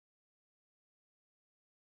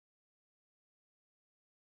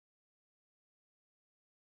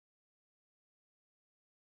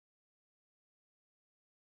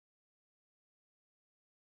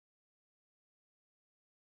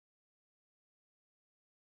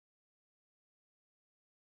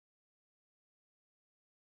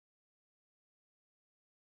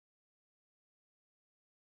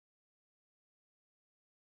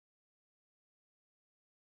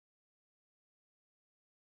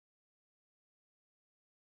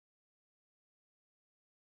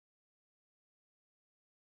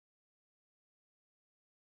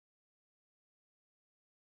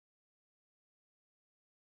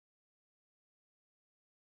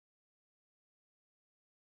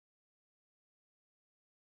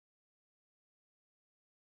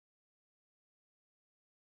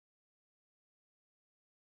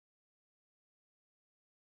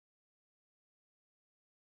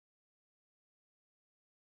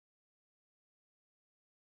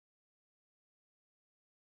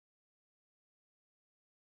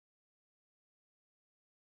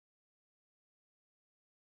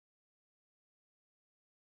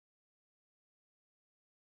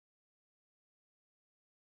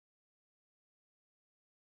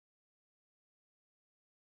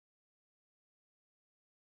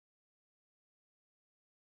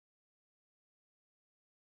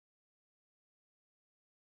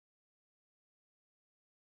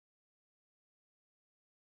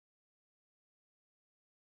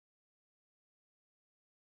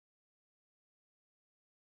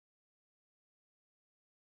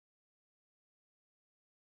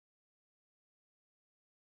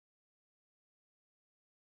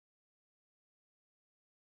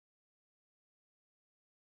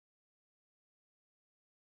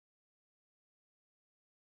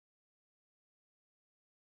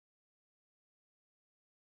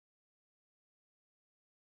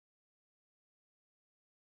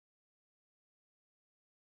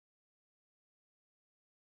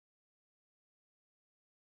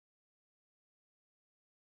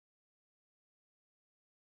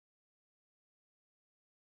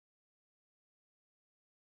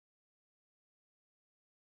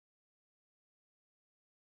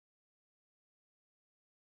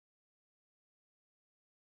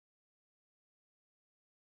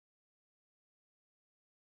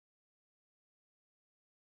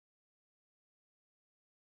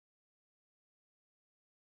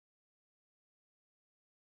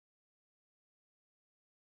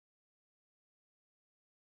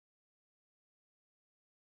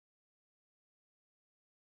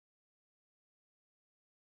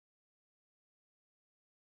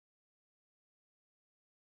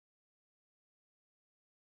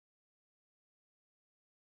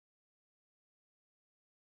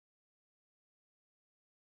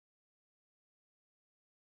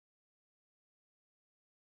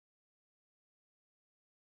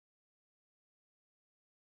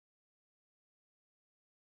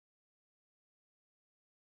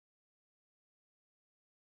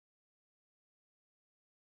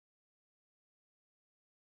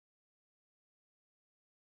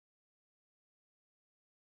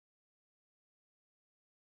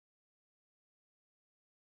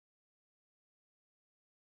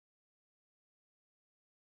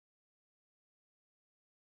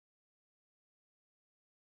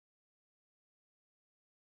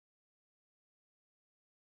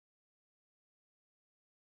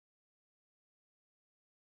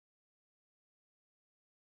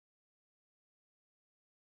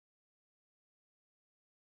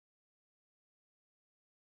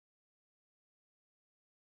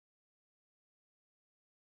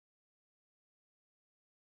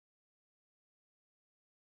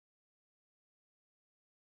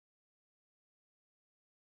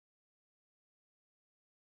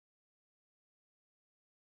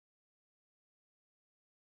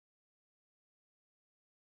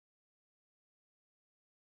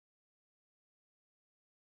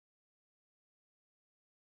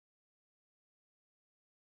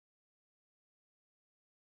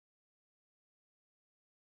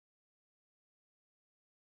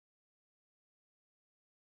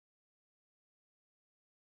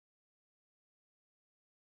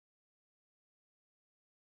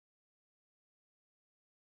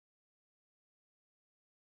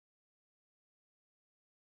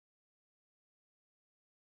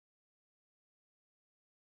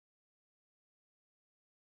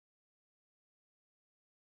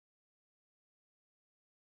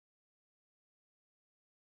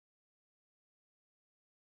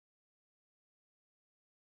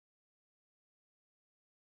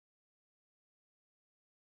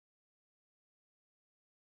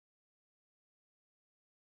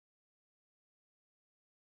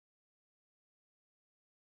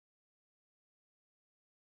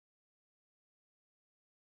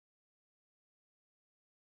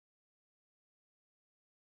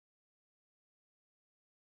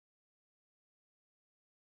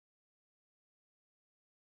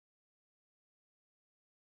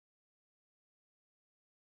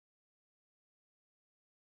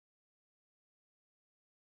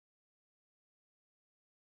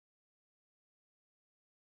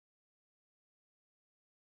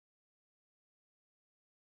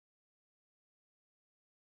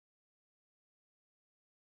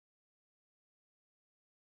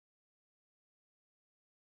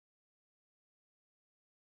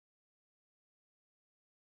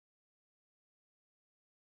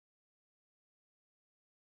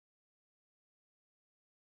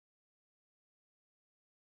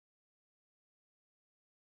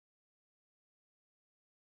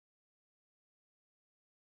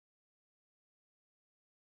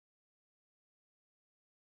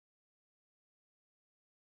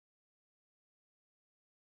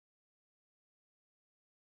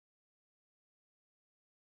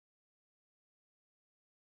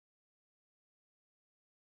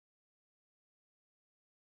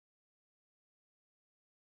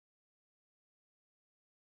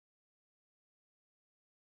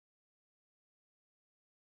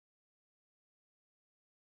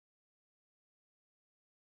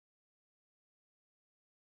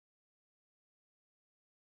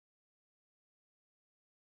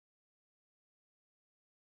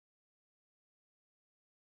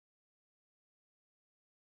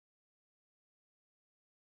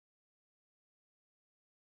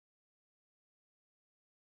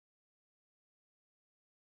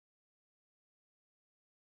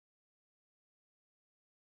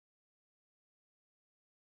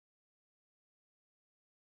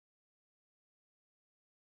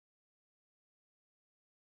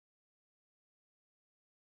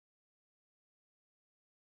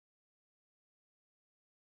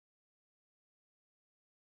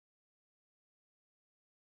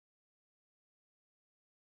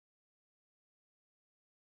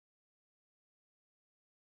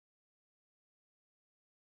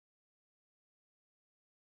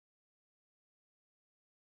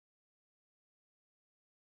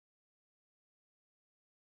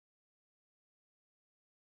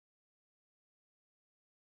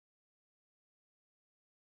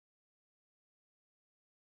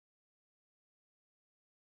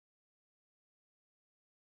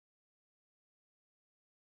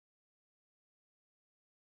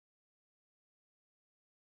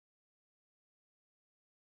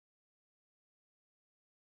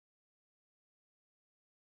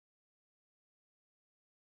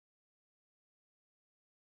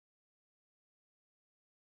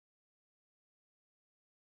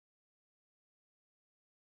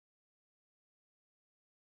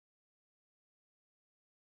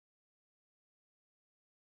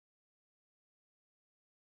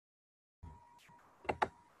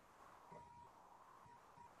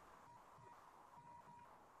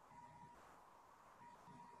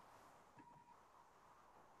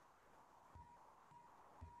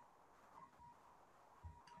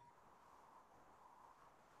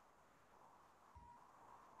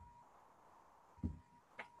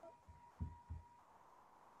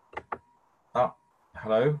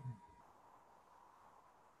Hello?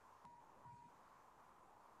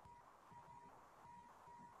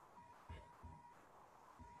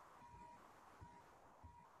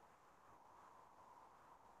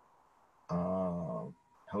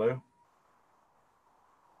 Hello?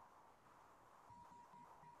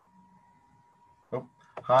 Oh,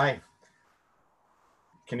 hi.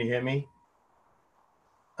 Can you hear me?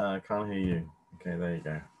 Can't hear you. Okay, there you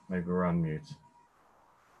go. Maybe we're on mute.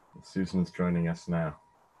 Susan's joining us now.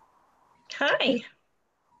 Hi.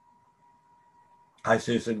 Hi,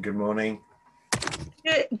 Susan. Good morning.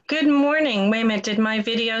 Good morning. Wait a minute. Did my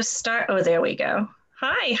video start? Oh, there we go.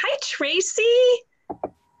 Hi. Hi, Tracy.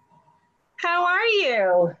 How are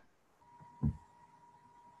you?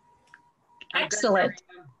 Excellent.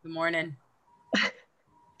 Good morning.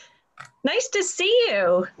 Nice to see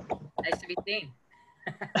you. Nice to be seen.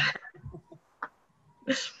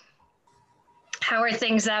 How are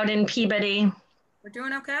things out in Peabody? We're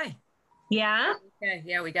doing okay. Yeah? Okay.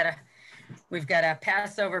 Yeah, we've got a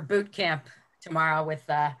Passover boot camp tomorrow with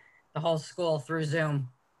the whole school through Zoom.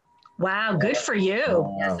 Wow, good for you.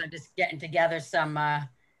 Wow. Yes, I'm just getting together some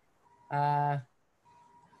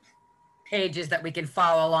pages that we can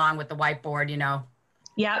follow along with the whiteboard, you know.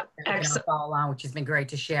 Yeah, We can all excellent. follow along, which has been great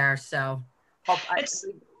to share. So it's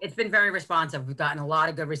been very responsive. We've gotten a lot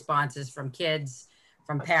of good responses from kids,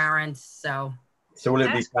 from parents. So will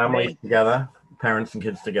it be families together, parents and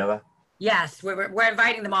kids together? yes, we're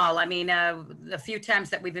inviting them all. I mean, the few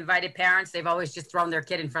times that we've invited parents, they've always just thrown their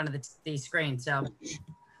kid in front of the screen. So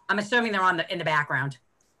I'm assuming they're in the background.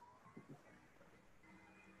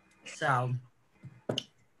 So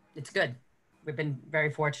it's good. We've been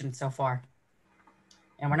very fortunate so far.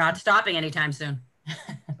 And we're not stopping anytime soon.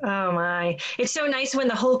 Oh my. It's so nice when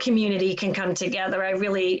the whole community can come together.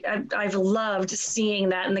 I've loved seeing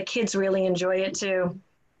that, and the kids really enjoy it too.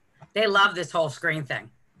 They love this whole screen thing.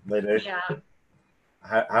 They do? Yeah.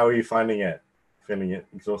 How are you finding it? Feeling it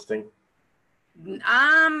exhausting?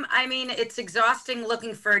 I mean, it's exhausting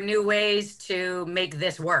looking for new ways to make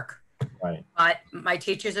this work. Right. But my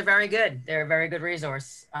teachers are very good. They're a very good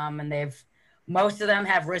resource. And most of them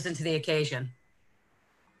have risen to the occasion,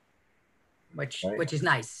 which is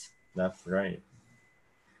nice. That's great.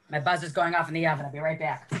 My buzzer's going off in the oven. I'll be right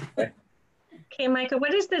back. Okay, Micah,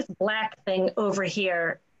 what is this black thing over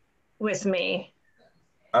here with me?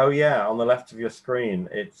 Oh yeah, on the left of your screen,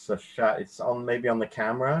 it's a shot. It's maybe on the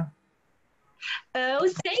camera. Oh,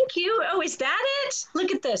 thank you. Oh, is that it?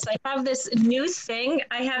 Look at this. I have this new thing.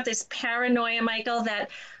 I have this paranoia, Michael,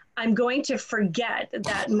 that I'm going to forget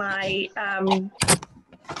that my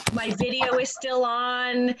video is still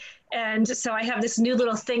on. And so I have this new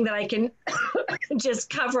little thing that I can just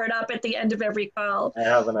cover it up at the end of every call. I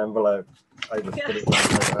have an envelope. I just put it like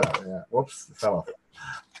that. Yeah. Whoops, it fell off.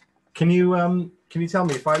 Can you tell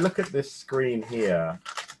me, if I look at this screen here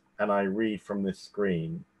and I read from this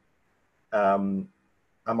screen, is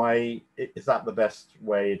that the best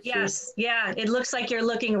way to? Yes, yeah, it looks like you're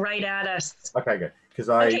looking right at us. Okay, good.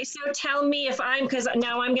 Okay, so tell me because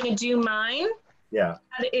now I'm going to do mine. Yeah.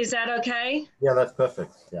 Is that okay? Yeah, that's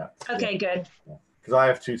perfect. Yeah. Okay, good. Because I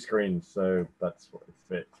have two screens, so that's what it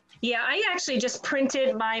fits. Yeah, I actually just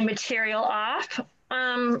printed my material off.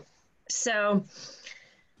 So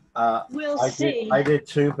we'll see. I did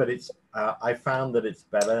too, but I found that it's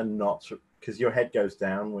better not to, because your head goes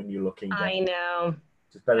down when you're looking down. I know.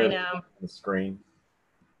 It's better I know. on the screen.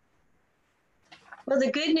 Well,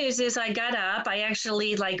 the good news is I got up. I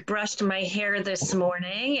actually brushed my hair this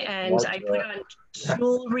morning, and I put on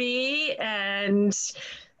jewelry, and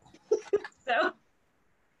so.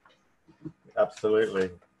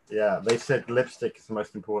 Absolutely. Yeah, they said lipstick is the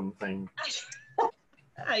most important thing.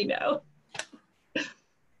 I know.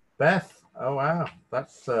 Beth, oh wow,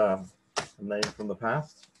 that's a name from the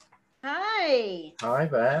past. Hi. Hi,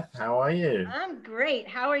 Beth. How are you? I'm great.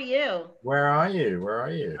 How are you? Where are you? Where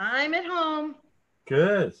are you? I'm at home.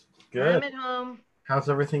 Good. Good. I'm at home. How's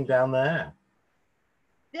everything down there?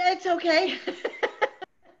 Yeah, it's okay.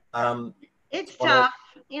 It's tough.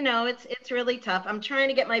 You know, it's really tough. I'm trying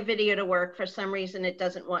to get my video to work. For some reason, it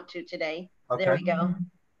doesn't want to today. Okay. There we go.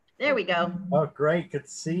 There we go. Oh, great. Good to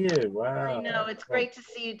see you. Wow. I know. It's great to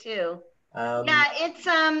see you too. Yeah, it's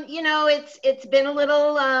you know, it's been a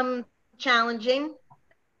little challenging.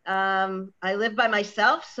 I live by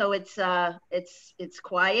myself, so it's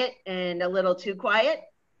quiet and a little too quiet,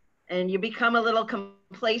 and you become a little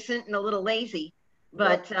complacent and a little lazy.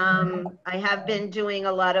 But I have been doing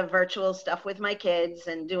a lot of virtual stuff with my kids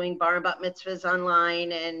and doing bar and bat mitzvahs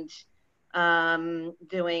online, and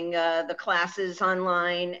doing the classes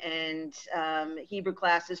online, and Hebrew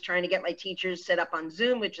classes, trying to get my teachers set up on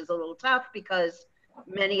Zoom, which is a little tough because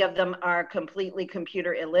Many of them are completely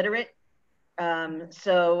computer illiterate.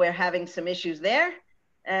 So we're having some issues there.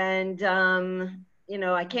 And, you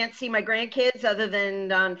know, I can't see my grandkids other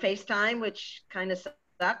than on FaceTime, which kind of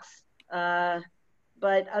sucks.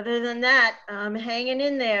 But other than that, I'm hanging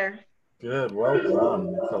in there. Good, well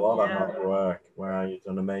done. It's a lot of hard work. Wow, you've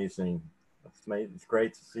done amazing. It's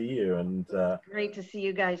great to see you, and great to see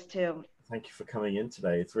you guys too. Thank you for coming in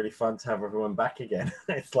today. It's really fun to have everyone back again.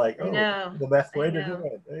 It's like, oh, the best way to do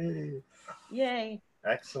it. Hey. Yay.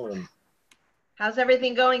 Excellent. How's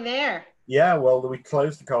everything going there? Yeah, well, we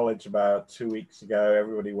closed the college about 2 weeks ago.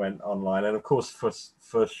 Everybody went online. And of course, for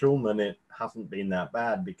Schulman, it hasn't been that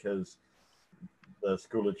bad because the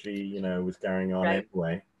Schoology, you know, was going on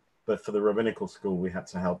anyway. But for the rabbinical school, we had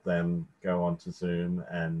to help them go onto Zoom,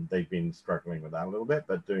 and they've been struggling with that a little bit,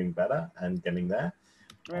 but doing better and getting there.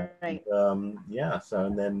 Right. And, yeah, so,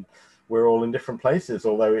 and then we're all in different places,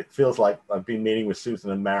 although it feels like I've been meeting with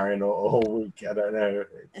Susan and Marion all week. I don't know.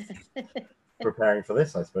 It's preparing for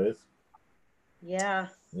this, I suppose. Yeah.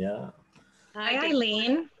 Yeah. Hi,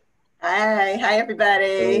 Eileen. Hi, everybody.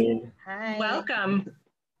 Eileen. Hi. Welcome.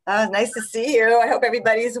 Nice to see you. I hope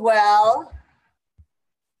everybody's well.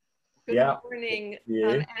 Good morning.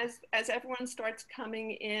 As everyone starts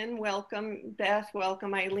coming in, welcome Beth,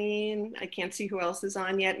 welcome Eileen. I can't see who else is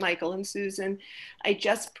on yet, Michael and Susan. I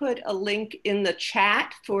just put a link in the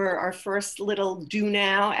chat for our first little do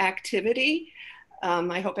now activity.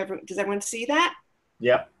 I hope does everyone see that?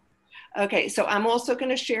 Yeah. Okay, so I'm also going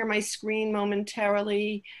to share my screen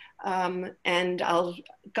momentarily, and I'll,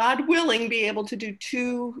 God willing, be able to do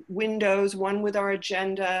 2 windows, one with our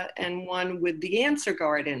agenda and one with the answer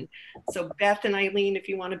garden. So Beth and Eileen, if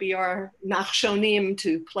you want to be our nachshonim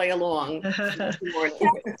to play along. That's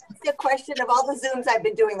the question of all the Zooms I've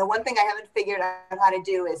been doing. The one thing I haven't figured out how to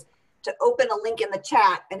do is to open a link in the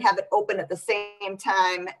chat and have it open at the same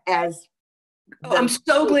time as I'm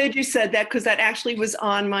so glad you said that, because that actually was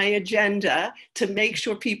on my agenda to make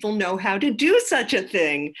sure people know how to do such a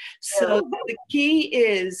thing. So the key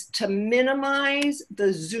is to minimize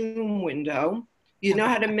the Zoom window. You know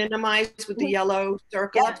how to minimize with the yellow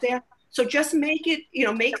circle up there? So just make it, you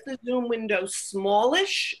know, make the Zoom window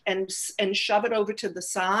smallish and shove it over to the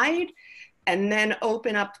side, and then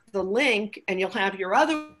open up the link and you'll have your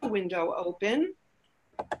other window open.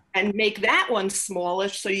 And make that one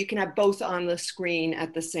smallish so you can have both on the screen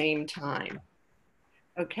at the same time.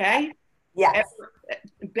 Okay? Yes.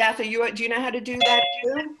 Beth, do you know how to do that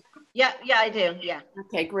too? Yeah, I do. Yeah.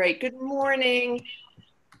 Okay, great. Good morning.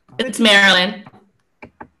 It's Marilyn.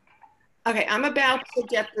 Okay, I'm about to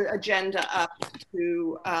get the agenda up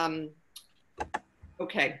to,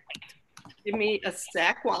 okay. Give me a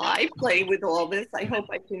sec while I play with all this. I hope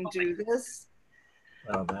I can do this.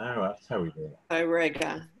 Oh, no, that's how we do it. All right,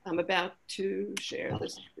 I'm about to share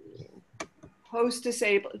this screen. Host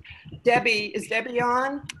disabled. Debbie, is Debbie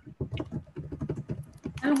on?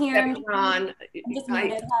 I'm here. Debbie's on. I'm just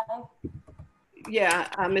muted. Yeah,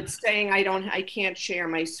 it's saying I can't share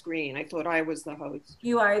my screen. I thought I was the host.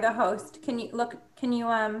 You are the host. Can you look,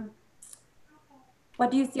 what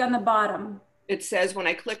do you see on the bottom? It says, when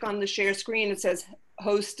I click on the share screen, it says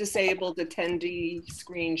host disabled attendee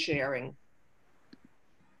screen sharing.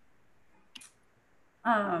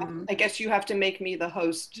 I guess you have to make me the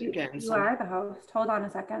host again. You are the host. Hold on a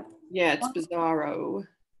second. Yeah, it's bizarro.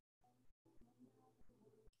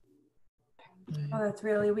 Oh, that's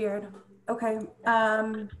really weird. Okay.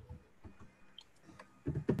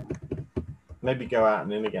 Maybe go out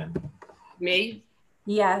and in again. Me?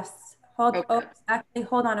 Yes. Okay. Actually,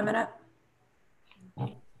 hold on a minute.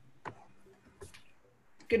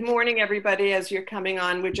 Good morning, everybody. As you're coming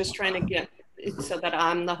on, we're just trying to get so that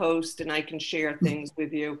I'm the host and I can share things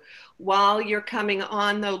with you. While you're coming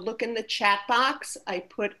on though, look in the chat box. I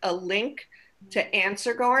put a link to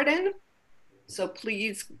Answer Garden. So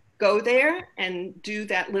please go there and do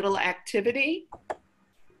that little activity.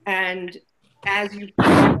 And as you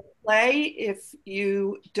play, if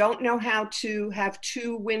you don't know how to have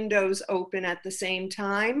 2 windows open at the same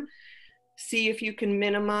time, see if you can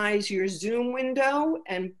minimize your Zoom window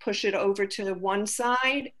and push it over to one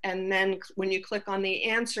side. And then when you click on the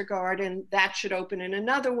Answer Garden, that should open in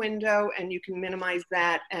another window and you can minimize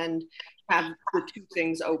that and have the 2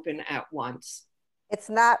 things open at once. It's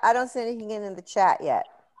not, I don't see anything in the chat yet.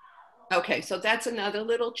 Okay, so that's another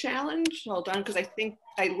little challenge. Hold on, because I think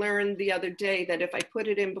I learned the other day that if I put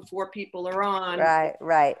it in before people are on.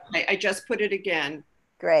 Right. I just put it again.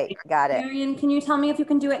 Great, got it. Marion, can you tell me if you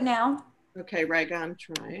can do it now? Okay, Rega, I'm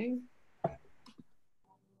trying.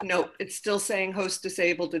 Nope, it's still saying host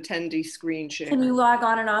disabled attendee screen share. Can you log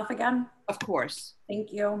on and off again? Of course.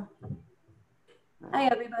 Thank you. Hi,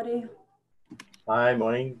 everybody. Hi,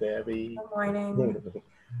 morning, Debbie. Good morning.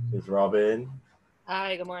 There's Robin.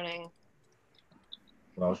 Hi, good morning.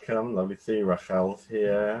 Welcome. Lovely to see you. Rachel's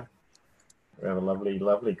here. We have a lovely,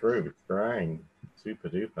 lovely group. It's growing. Super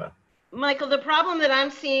duper. Michael, the problem that I'm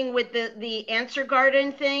seeing with the answer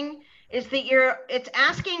garden thing is that it's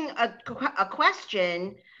asking a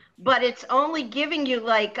question, but it's only giving you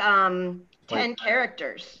like 10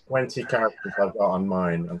 characters. 20 characters I've got on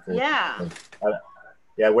mine, unfortunately. Yeah.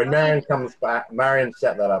 Yeah, when Marion comes back, Marion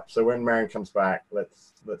set that up. So when Marion comes back,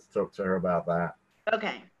 let's talk to her about that.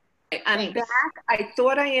 Okay. I'm back. I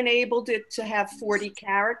thought I enabled it to have 40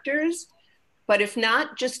 characters, but if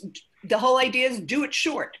not, just the whole idea is do it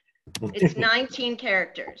short. It's 19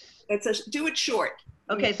 characters. Do it short.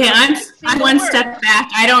 Okay. So yeah, I'm one step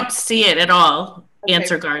back. I don't see it at all. Okay,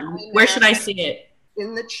 answer garden. Where should I see it?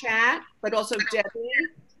 In the chat, but also Debbie,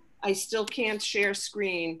 I still can't share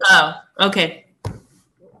screen. Oh, okay.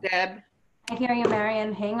 Deb. I hear you,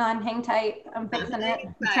 Marion. Hang on, hang tight. I'm fixing it.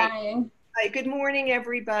 I'm trying. Hi, good morning,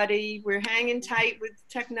 everybody. We're hanging tight with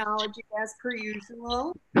technology as per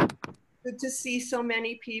usual. Good to see so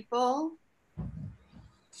many people.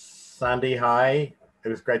 Sandy, hi. It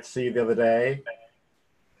was great to see you the other day.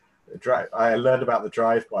 I learned about the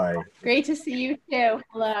drive-by. Great to see you too.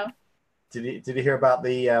 Hello. Did you hear about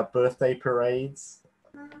the birthday parades?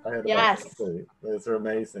 I heard yes. About them too. Those are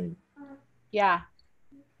amazing. Yeah.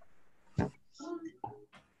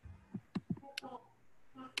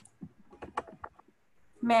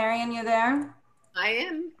 Marion, you there? I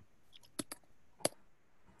am.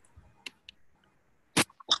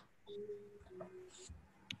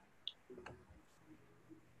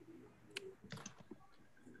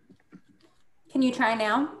 Can you try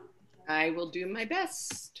now? I will do my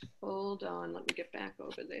best. Hold on, let me get back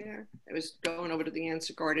over there. I was going over to the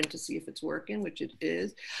answer garden to see if it's working, which it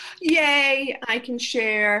is. Yay, I can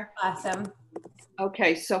share. Awesome.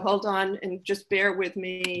 Okay, so hold on and just bear with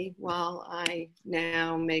me while I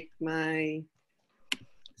now make my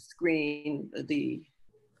screen the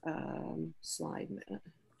slide.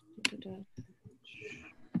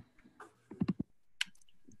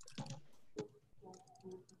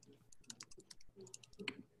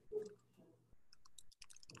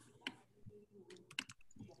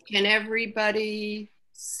 Can everybody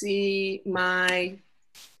see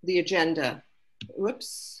the agenda?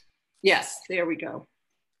 Whoops. Yes, there we go.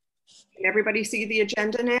 Can everybody see the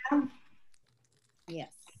agenda now?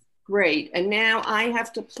 Yes. Great. And now I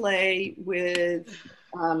have to play with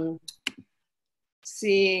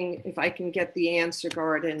seeing if I can get the answer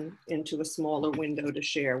garden into a smaller window to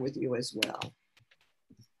share with you as well.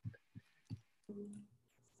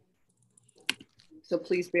 So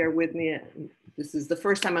please bear with me. This is the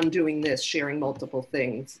first time I'm doing this, sharing multiple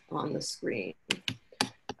things on the screen.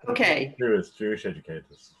 Okay. As Jewish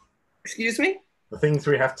educators. Excuse me? The things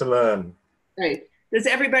we have to learn. Right. Does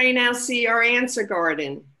everybody now see our answer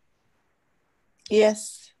garden?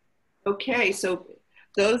 Yes. Okay, so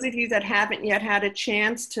those of you that haven't yet had a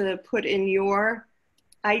chance to put in your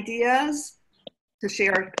ideas, to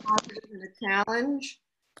share a positive and a challenge,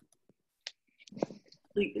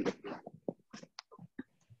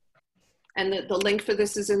 and the link for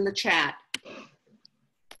this is in the chat.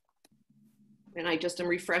 And I just am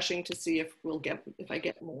refreshing to see if I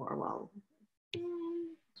get more. Well,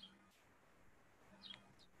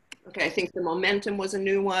 okay, I think the momentum was a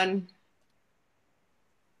new one.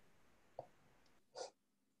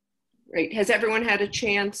 Great. Has everyone had a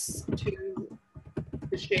chance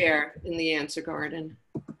to share in the answer garden?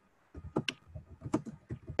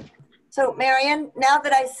 So Marion, now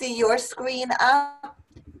that I see your screen up,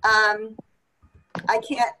 I'm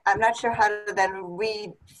not sure how to then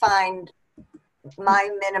find my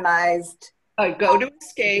minimized. Go to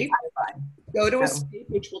escape. Go to escape,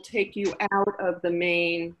 which will take you out of the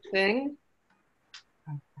main thing.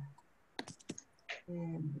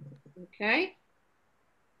 Okay.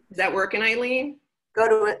 Is that working, Eileen? Go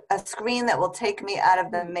to a screen that will take me out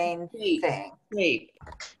of the main thing. Escape.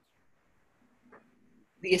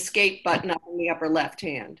 The escape button up in the upper left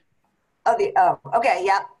hand. Okay,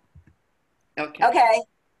 yep. Okay,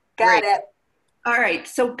 got it. All right,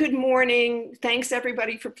 so good morning. Thanks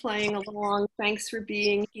everybody for playing along. Thanks for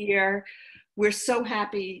being here. We're so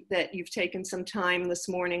happy that you've taken some time this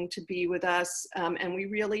morning to be with us, and we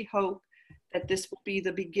really hope that this will be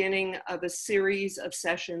the beginning of a series of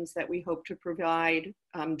sessions that we hope to provide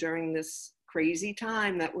during this crazy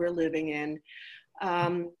time that we're living in.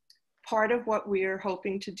 Part of what we're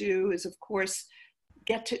hoping to do is, of course,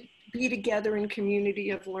 get be together in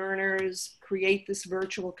community of learners, create this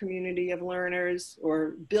virtual community of learners,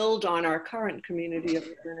 or build on our current community of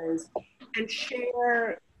learners, and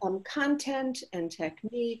share content and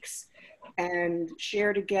techniques, and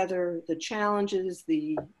share together the challenges,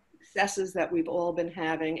 the successes that we've all been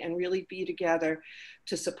having, and really be together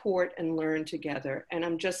to support and learn together. And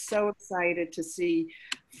I'm just so excited to see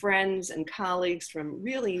friends and colleagues from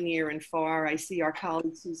really near and far. I see our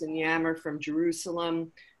colleague Susan Yammer from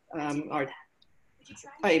Jerusalem.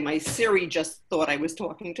 My Siri just thought I was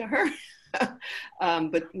talking to her.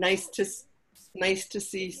 But nice to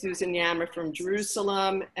see Susan Yammer from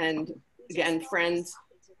Jerusalem, and again, friends.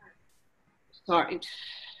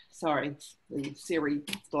 Sorry, the Siri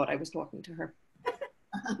thought I was talking to her.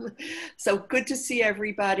 So good to see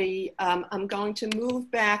everybody. I'm going to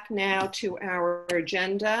move back now to our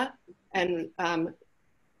agenda and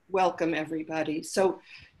welcome everybody. So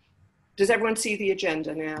does everyone see the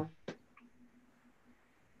agenda now?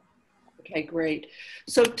 Okay, great.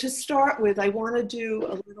 So to start with, I want to do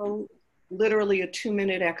a little, literally a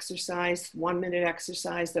 2-minute exercise, 1-minute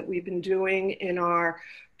exercise that we've been doing in our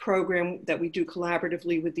program that we do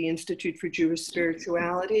collaboratively with the Institute for Jewish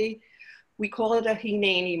Spirituality. We call it a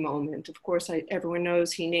Hineni moment. Of course, everyone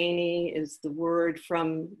knows Hineni is the word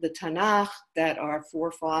from the Tanakh that our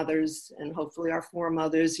forefathers and hopefully our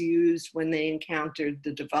foremothers used when they encountered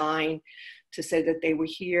the divine, to say that they were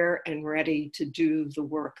here and ready to do the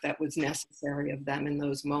work that was necessary of them in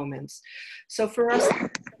those moments. So for us,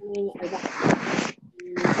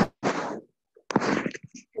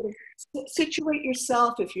 situate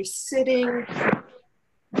yourself. If you're sitting,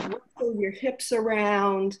 wiggle your hips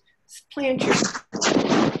around, plant your,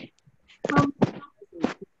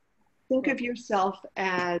 think of yourself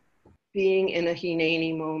as being in a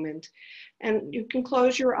Hineni moment. And you can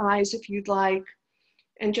close your eyes if you'd like,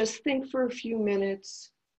 and just think for a few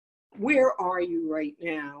minutes, where are you right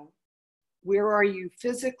now? Where are you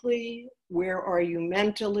physically? Where are you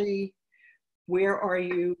mentally? Where are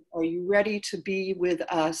you? Are you ready to be with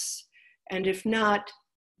us? And if not,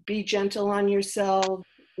 be gentle on yourself.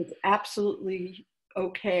 It's absolutely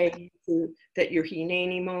okay that your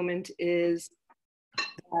Hineni moment is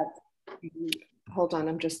that hold on,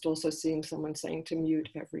 I'm just also seeing someone saying to mute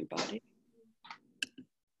everybody.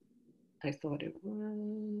 I thought it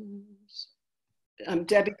was.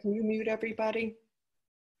 Debbie, can you mute everybody?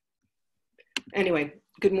 Anyway,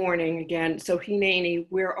 good morning again. So Hineni,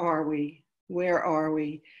 where are we? Where are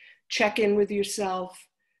we? Check in with yourself.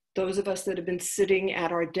 Those of us that have been sitting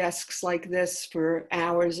at our desks like this for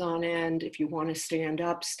hours on end, if you want to stand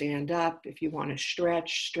up, stand up. If you want to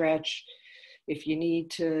stretch, stretch. If you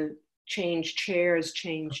need to change chairs,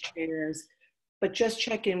 change chairs. But just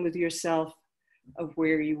check in with yourself of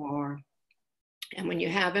where you are. And when you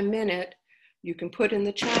have a minute, you can put in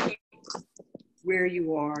the chat where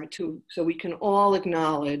you are so we can all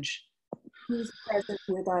acknowledge who's present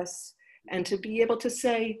with us, and to be able to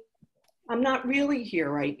say, I'm not really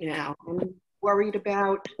here right now. I'm worried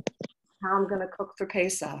about how I'm going to cook for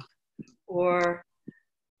Pesach, or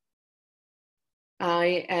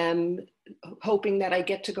I am hoping that I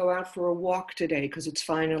get to go out for a walk today because it's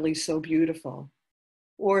finally so beautiful.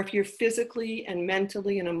 Or if you're physically and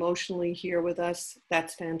mentally and emotionally here with us,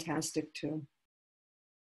 that's fantastic too.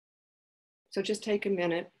 So just take a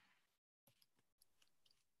minute.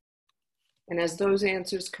 And as those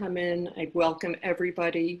answers come in, I welcome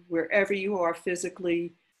everybody, wherever you are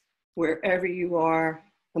physically, wherever you are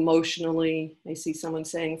emotionally. I see someone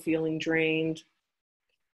saying feeling drained,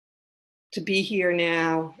 to be here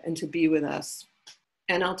now and to be with us.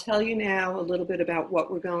 And I'll tell you now a little bit about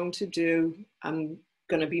what we're going to do. I'm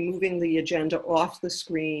going to be moving the agenda off the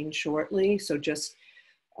screen shortly, so just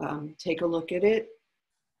take a look at it.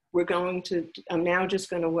 I'm now just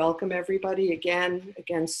going to welcome everybody again.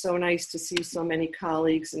 Again, so nice to see so many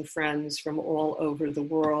colleagues and friends from all over the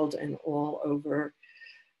world and all over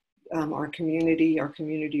our community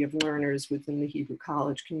of learners within the Hebrew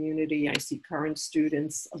College community. I see current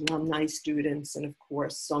students, alumni students, and of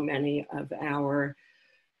course, so many of our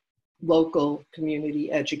local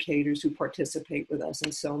community educators who participate with us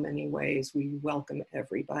in so many ways. We welcome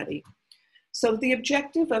everybody. So the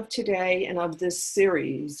objective of today and of this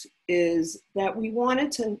series is that we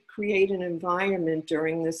wanted to create an environment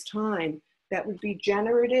during this time that would be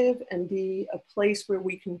generative and be a place where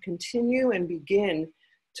we can continue and begin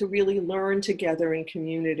to really learn together in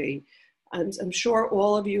community. And I'm sure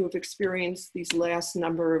all of you have experienced these last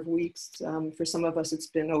number of weeks. For some of us, it's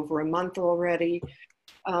been over a month already.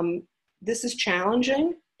 This is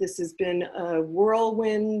challenging. This has been a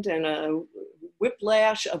whirlwind and a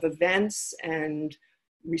whiplash of events and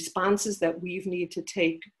responses that we've need to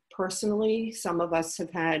take personally. Some of us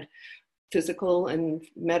have had physical and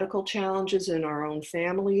medical challenges in our own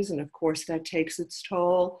families, and of course that takes its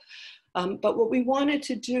toll. But what we wanted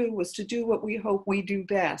to do was to do what we hope we do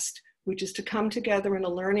best, which is to come together in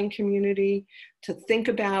a learning community, to think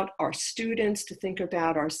about our students, to think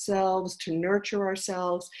about ourselves, to nurture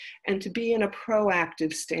ourselves, and to be in a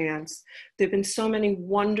proactive stance. There have been so many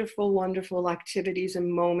wonderful, wonderful activities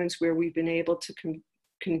and moments where we've been able to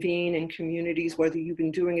convene in communities, whether you've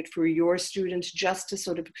been doing it for your students just to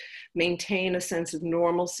sort of maintain a sense of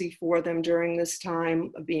normalcy for them during this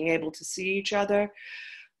time of being able to see each other.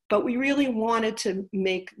 But we really wanted to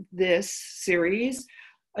make this series,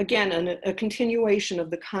 again, a continuation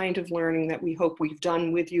of the kind of learning that we hope we've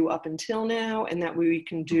done with you up until now and that we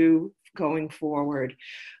can do going forward.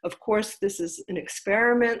 Of course, this is an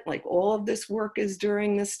experiment, like all of this work is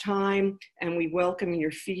during this time, and we welcome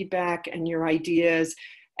your feedback and your ideas.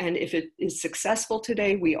 And if it is successful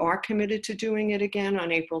today, we are committed to doing it again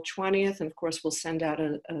on April 20th. And of course, we'll send out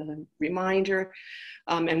a reminder.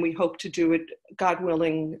 And we hope to do it, God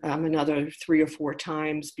willing, another 3 or 4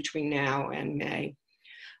 times between now and May.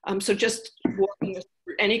 So just walking us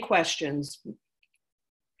through any questions.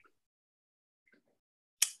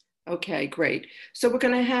 Okay, great. So we're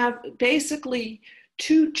going to have basically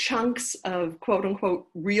 2 chunks of quote unquote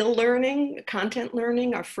real learning, content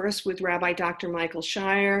learning. Our first with Rabbi Dr. Michael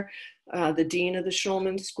Shire, the Dean of the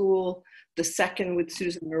Schulman School. The second with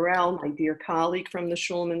Susan Morell, my dear colleague from the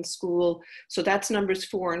Schulman School. So that's numbers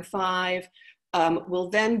 4 and 5. We'll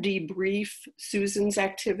then debrief Susan's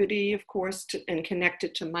activity, of course, and connect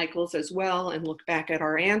it to Michael's as well, and look back at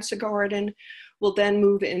our answer garden. We'll then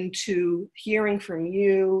move into hearing from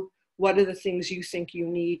you. What are the things you think you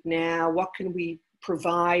need now? What can we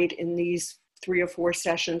provide in these 3 or 4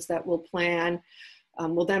 sessions that we'll plan?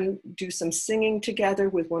 We'll then do some singing together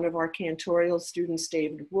with one of our cantorial students,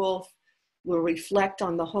 David Wolf. We'll reflect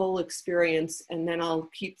on the whole experience, and then I'll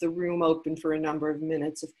keep the room open for a number of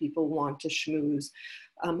minutes if people want to schmooze.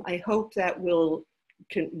 I hope that we'll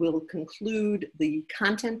conclude the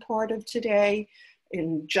content part of today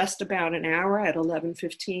in just about an hour at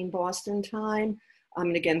 11:15 Boston time.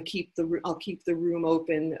 And again, I'll keep the room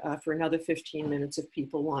open for another 15 minutes if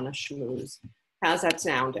people want to schmooze. How's that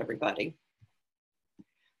sound, everybody?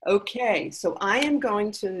 Okay, so I am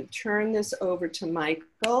going to turn this over to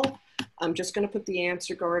Michael. I'm just going to put the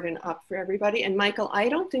answer garden up for everybody. And Michael, I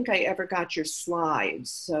don't think I ever got your slides.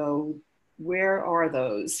 So where are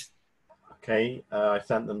those? Okay, I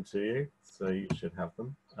sent them to you, so you should have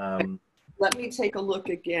them. Let me take a look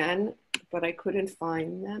again, but I couldn't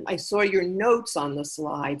find them. I saw your notes on the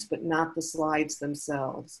slides, but not the slides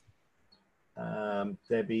themselves.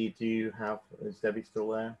 Debbie, is Debbie still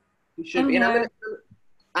there? You should be.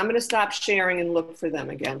 I'm going to stop sharing and look for them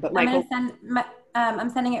again. But Michael, I'm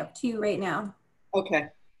sending it to you right now. Okay.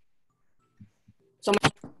 So,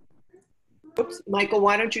 oops, Michael,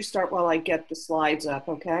 why don't you start while I get the slides up,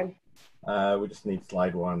 okay? We just need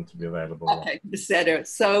slide 1 to be available. Okay, better.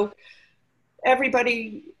 So,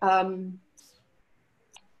 everybody,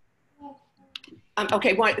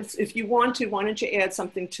 okay, if you want to, why don't you add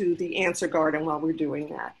something to the answer garden while we're doing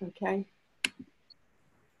that, okay?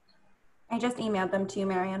 I just emailed them to you,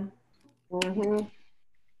 Marian. Mm-hmm.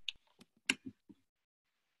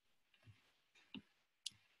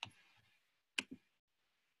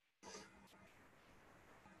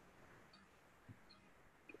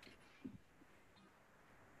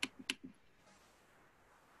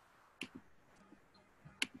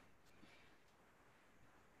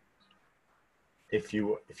 If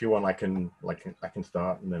you want, I can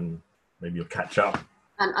start, and then maybe you'll catch up.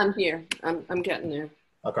 I'm here. I'm getting there.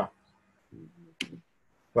 Okay.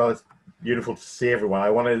 Well, it's beautiful to see everyone. I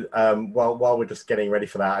wanted, while we're just getting ready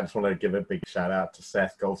for that, I just want to give a big shout out to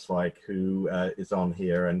Seth Goldsweig, who is on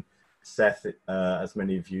here. And Seth, as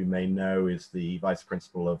many of you may know, is the vice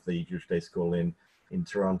principal of the Jewish Day School in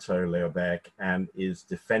Toronto, Leobec, and is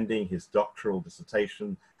defending his doctoral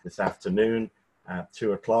dissertation this afternoon at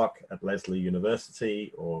 2 o'clock at Lesley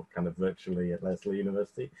University, or kind of virtually at Lesley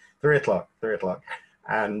University, 3 o'clock.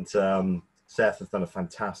 And Seth has done a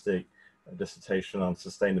fantastic dissertation on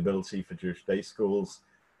sustainability for Jewish day schools.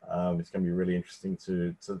 It's going to be really interesting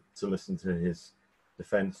to listen to his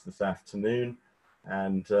defense this afternoon.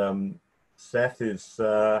 And Seth is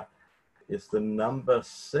the number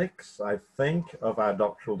 6, I think, of our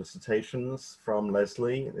doctoral dissertations from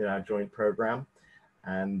Lesley in our joint program.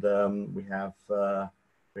 And we have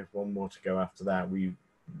one more to go after that. We're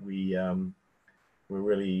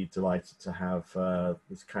really delighted to have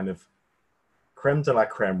this kind of creme de la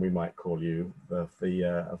creme, we might call you,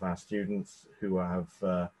 of our students who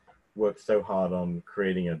have worked so hard on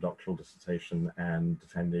creating a doctoral dissertation and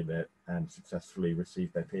defended it and successfully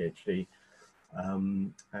received their PhD.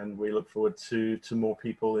 And we look forward to more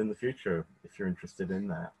people in the future if you're interested in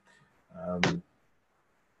that.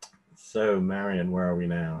 So Marion, where are we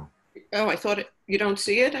now? Oh, I thought you don't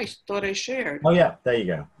see it? I thought I shared. Oh yeah, there you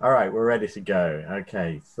go. All right, we're ready to go.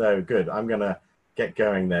 Okay, so good. I'm gonna get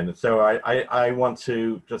going then. So I want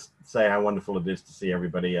to just say how wonderful it is to see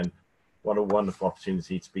everybody, and what a wonderful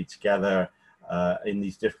opportunity to be together in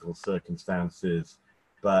these difficult circumstances.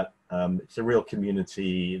 But it's a real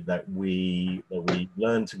community that we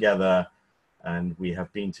learn together, and we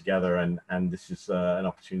have been together, and this is an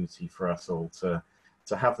opportunity for us all to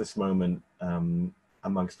have this moment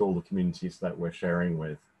amongst all the communities that we're sharing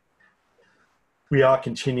with. We are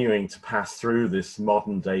continuing to pass through this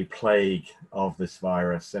modern day plague of this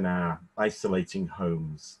virus in our isolating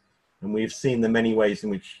homes. And we've seen the many ways in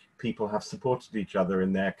which people have supported each other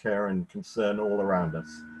in their care and concern all around us.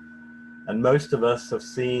 And most of us have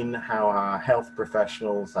seen how our health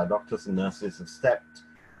professionals, our doctors and nurses, have stepped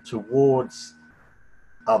towards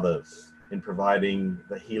others in providing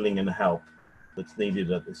the healing and help that's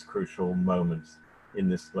needed at this crucial moment in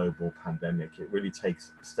this global pandemic. It really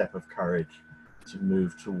takes a step of courage to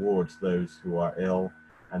move towards those who are ill,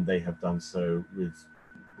 and they have done so with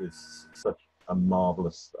such a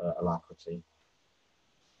marvelous alacrity.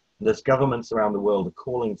 And as governments around the world are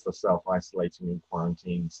calling for self-isolating and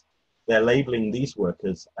quarantines, they're labeling these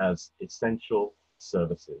workers as essential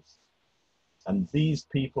services. And these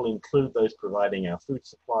people include those providing our food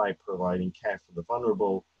supply, providing care for the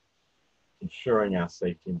vulnerable, ensuring our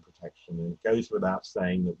safety and protection. And it goes without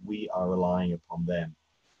saying that we are relying upon them.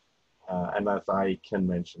 And as I can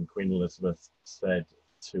mention, Queen Elizabeth said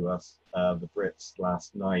to us, the Brits,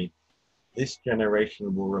 last night, this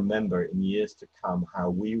generation will remember in years to come how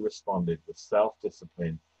we responded with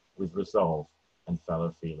self-discipline, with resolve and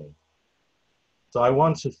fellow feeling. So I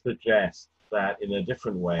want to suggest that in a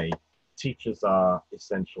different way, teachers are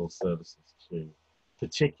essential services too,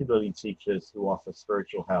 particularly teachers who offer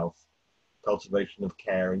spiritual health, cultivation of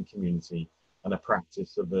care and community, and a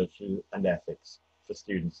practice of virtue and ethics for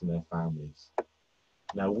students and their families.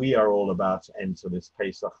 Now, we are all about to enter this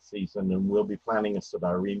Pesach season, and we'll be planning a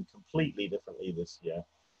Sederim completely differently this year.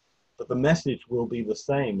 But the message will be the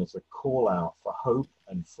same as a call out for hope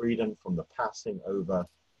and freedom from the passing over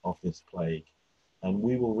of this plague. And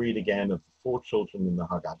we will read again of the 4 children in the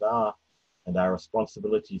Haggadah and our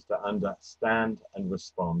responsibilities to understand and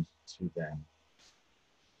respond to them.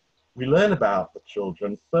 We learn about the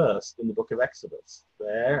children first in the book of Exodus.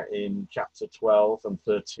 There in chapter 12 and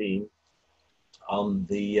 13, on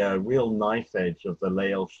the real knife edge of the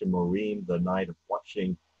Leil Shimorim, the night of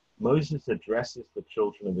watching, Moses addresses the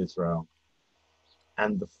children of Israel.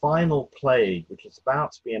 And the final plague, which is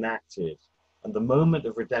about to be enacted, and the moment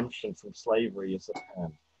of redemption from slavery is at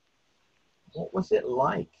hand. What was it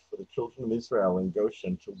like for the children of Israel in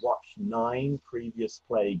Goshen to watch 9 previous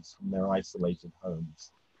plagues from their isolated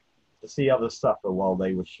homes, to see others suffer while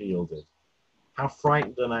they were shielded? How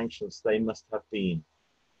frightened and anxious they must have been.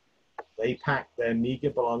 They packed their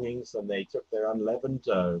meager belongings and they took their unleavened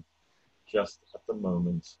dough just at the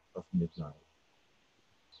moment of midnight.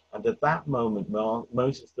 And at that moment,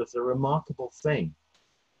 Moses does a remarkable thing.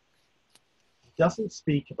 He doesn't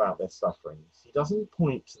speak about their sufferings. He doesn't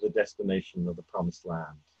point to the destination of the promised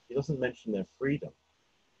land. He doesn't mention their freedom.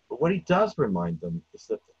 But what he does remind them is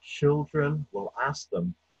that the children will ask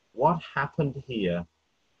them, what happened here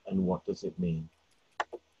and what does it mean?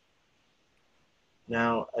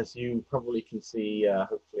 Now, as you probably can see,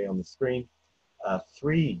 hopefully on the screen,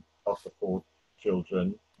 3 of the 4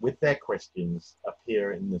 children with their questions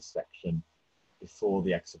appear in this section before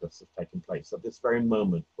the Exodus has taken place, at this very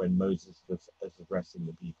moment when Moses is addressing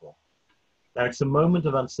the people. Now, it's a moment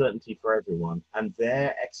of uncertainty for everyone, and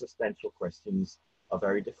their existential questions are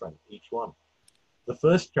very different, each one. The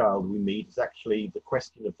first child we meet is actually the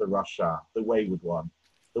question of the Rasha, the wayward one,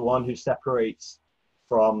 the one who separates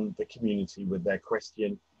from the community with their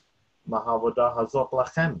question, Ma havodah hazot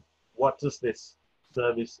lachem? What does this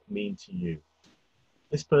service mean to you?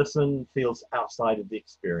 This person feels outside of the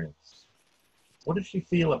experience. What does she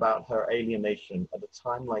feel about her alienation at a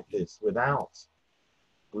time like this without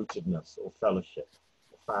rootedness or fellowship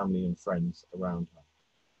or family and friends around her?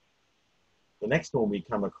 The next one we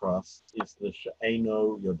come across is the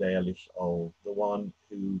She'eno Yodea Lish'ol, the one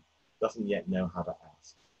who doesn't yet know how to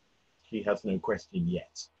ask. She has no question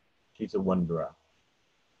yet. She's a wanderer.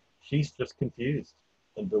 She's just confused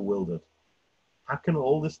and bewildered. How can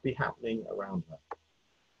all this be happening around her?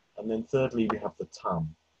 And then thirdly, we have the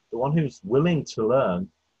Tam, the one who's willing to learn,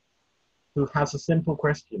 who has a simple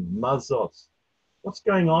question, mazot, what's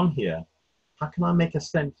going on here? How can I make a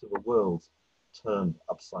sense of a world turned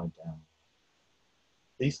upside down?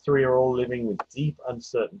 These three are all living with deep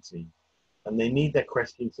uncertainty, and they need their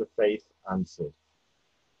questions of faith answered.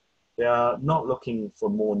 They are not looking for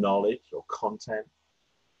more knowledge or content.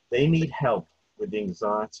 They need help with the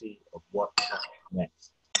anxiety of what comes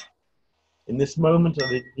next. In this moment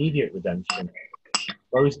of immediate redemption,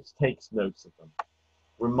 Moses takes notes of them,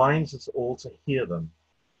 reminds us all to hear them,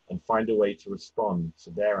 and find a way to respond to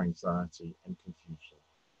their anxiety and confusion.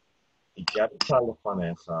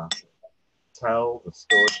 Tell the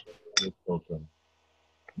story of your children.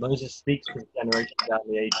 Moses speaks to the generations down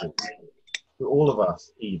the ages, to all of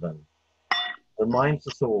us even, reminds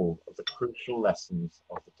us all of the crucial lessons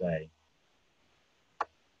of the day.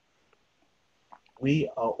 We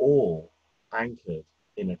are all anchored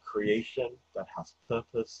in a creation that has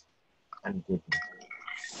purpose and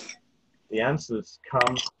goodness. The answers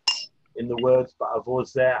come in the words, "Ba'avor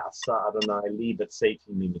zeh asa Adonai li b'tzeiti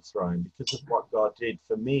miMitzrayim," because of what God did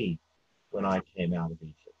for me when I came out of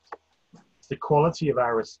Egypt. It's the quality of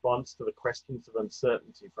our response to the questions of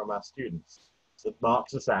uncertainty from our students that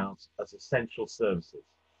marks us out as essential services.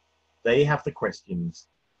 They have the questions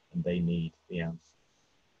and they need the answers.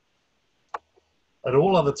 At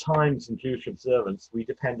all other times in Jewish observance, we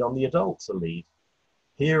depend on the adult to lead.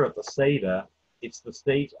 Here at the Seder, it's the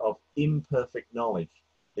state of imperfect knowledge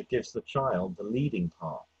that gives the child the leading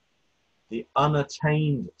part. The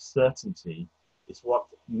unattained certainty is what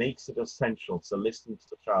makes it essential to listen to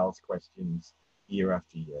the child's questions year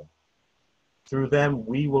after year. Through them,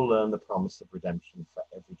 we will learn the promise of redemption for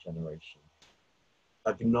every generation.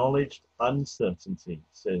 Acknowledged uncertainty,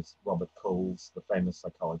 says Robert Coles, the famous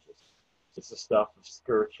psychologist, is the stuff of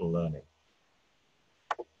spiritual learning.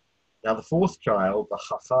 Now, the fourth child, the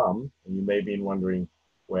Chacham, and you may be wondering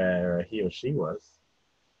where he or she was,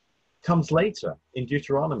 comes later in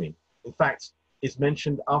Deuteronomy. In fact, is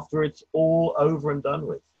mentioned after it's all over and done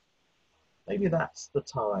with. Maybe that's the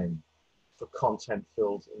time for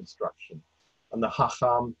content-filled instruction, and the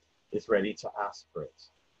Chacham is ready to ask for it.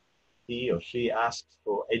 He or she asks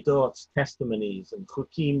for edot, testimonies, and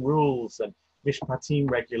chukim, rules, and mishpatim,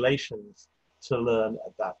 regulations, to learn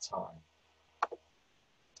at that time.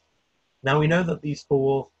 Now we know that these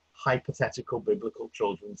four hypothetical biblical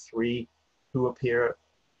children, three who appear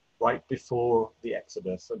right before the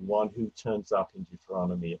Exodus and one who turns up in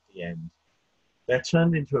Deuteronomy at the end, they're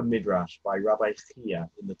turned into a midrash by Rabbi Chia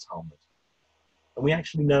in the Talmud. And we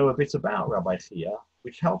actually know a bit about Rabbi Chia,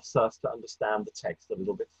 which helps us to understand the text a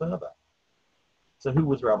little bit further. So who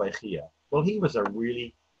was Rabbi Chia? Well, he was a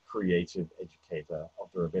really creative educator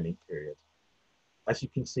of the rabbinic period. As you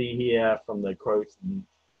can see here from the quote in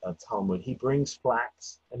Talmud, he brings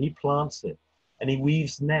flax and he plants it, and he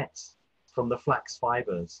weaves nets from the flax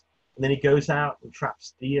fibers, and then he goes out and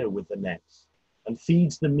traps deer with the nets, and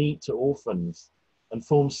feeds the meat to orphans, and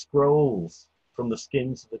forms scrolls from the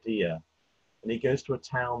skins of the deer. And he goes to a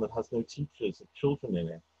town that has no teachers of children in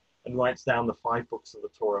it, and writes down the 5 books of the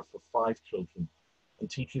Torah for 5 children, and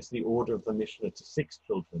teaches the order of the Mishnah to 6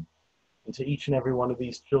 children. And to each and every one of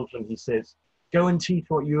these children, he says, go and teach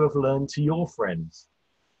what you have learned to your friends.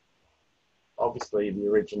 Obviously, the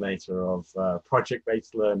originator of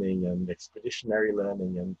project-based learning and expeditionary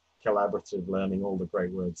learning and collaborative learning, all the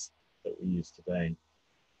great words that we use today.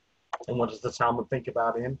 And what does the Talmud think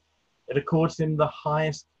about him? It accords him the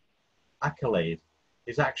highest accolade.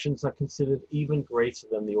 His actions are considered even greater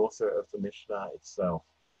than the author of the Mishnah itself,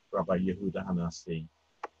 Rabbi Yehuda Hanassi.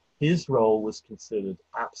 His role was considered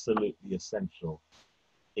absolutely essential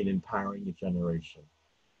in empowering a generation.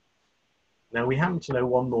 Now, we happen to know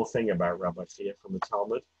one more thing about Rabbi Chia from the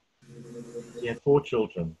Talmud. He had 4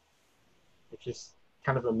 children, which is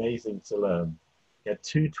kind of amazing to learn. He had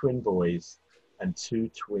 2 twin boys and 2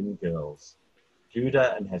 twin girls,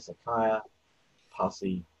 Judah and Hezekiah,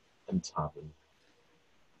 Pazi and Tavi.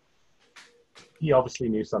 He obviously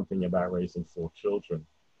knew something about raising 4 children.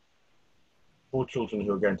 4 children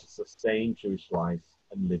who are going to sustain Jewish life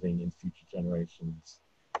and living in future generations.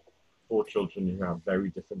 4 children who have very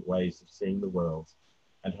different ways of seeing the world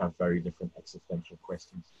and have very different existential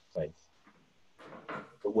questions to face.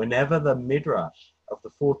 But whenever the midrash of the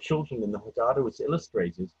 4 children in the Haggadah was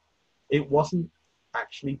illustrated, it wasn't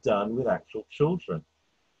actually done with actual children.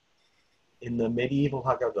 In the medieval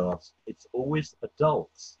Haggadot, it's always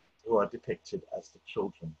adults who are depicted as the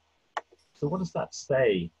children. So what does that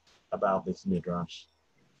say about this midrash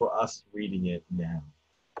for us reading it now?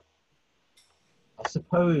 I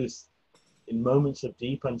suppose in moments of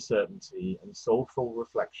deep uncertainty and soulful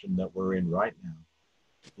reflection that we're in right now,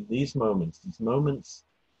 in these moments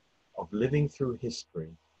of living through history,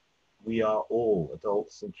 we are all,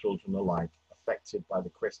 adults and children alike, affected by the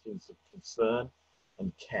questions of concern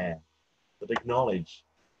and care that acknowledge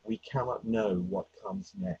we cannot know what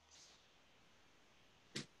comes next.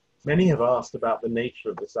 Many have asked about the nature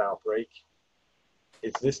of this outbreak.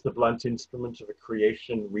 Is this the blunt instrument of a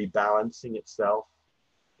creation rebalancing itself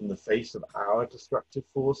in the face of our destructive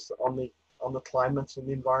force on the climate and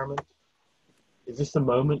the environment? Is this a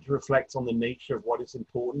moment to reflect on the nature of what is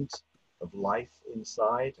important of life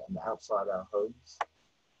inside and outside our homes?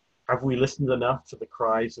 Have we listened enough to the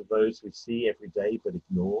cries of those we see every day but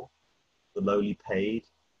ignore? The lowly paid,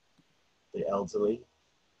 the elderly,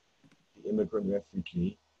 the immigrant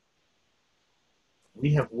refugee.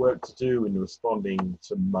 We have work to do in responding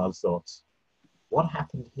to Mazot. What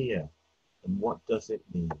happened here and what does it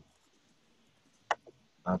mean?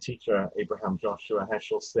 Our teacher, Abraham Joshua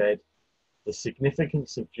Heschel, said, "The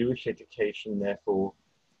significance of Jewish education, therefore,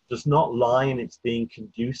 does not lie in its being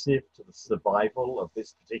conducive to the survival of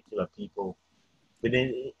this particular people, but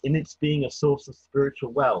in its being a source of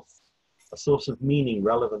spiritual wealth, a source of meaning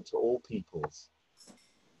relevant to all peoples."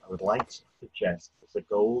 I would like to suggest as a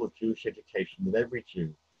goal of Jewish education that every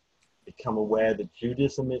Jew become aware that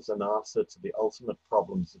Judaism is an answer to the ultimate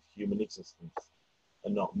problems of human existence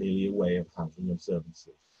and not merely a way of handling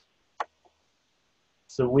observances.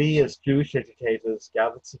 So we as Jewish educators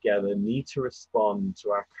gathered together need to respond to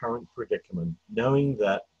our current predicament, knowing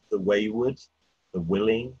that the wayward, the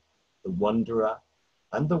willing, the wanderer,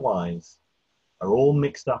 and the wise are all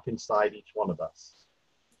mixed up inside each one of us,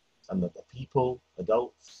 and that the people,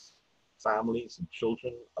 adults, families, and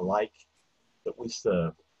children alike that we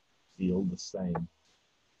serve feel the same.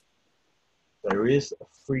 There is a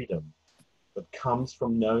freedom that comes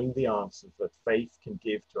from knowing the answers that faith can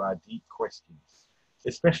give to our deep questions,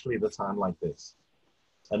 especially at a time like this.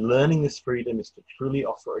 And learning this freedom is to truly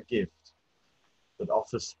offer a gift that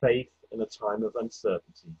offers faith in a time of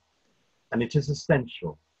uncertainty. And it is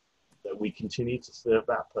essential that we continue to serve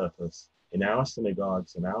that purpose in our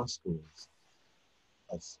synagogues and our schools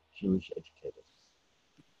as Jewish educators.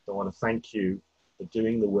 So I want to thank you for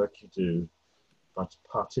doing the work you do, but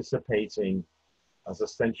participating as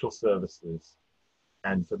essential services,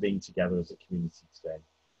 and for being together as a community today.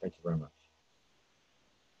 Thank you very much.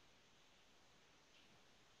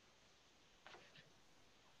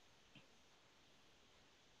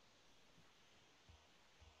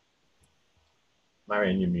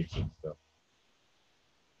 Marian, you're muted still.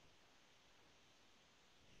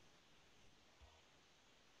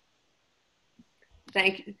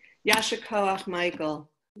 Thank you. Yasha Koach, Michael.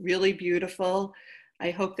 Really beautiful. I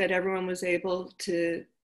hope that everyone was able to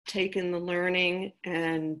take in the learning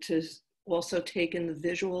and to also take in the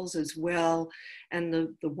visuals as well, and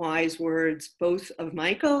the wise words, both of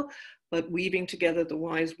Michael, but weaving together the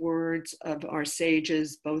wise words of our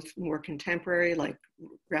sages, both more contemporary, like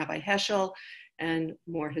Rabbi Heschel, and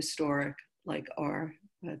more historic, like our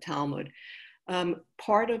Talmud.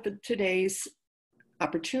 Part of today's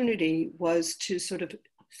opportunity was to sort of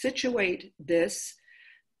situate this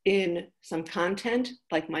in some content,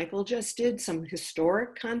 like Michael just did, some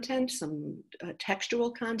historic content, some textual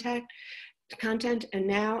content, and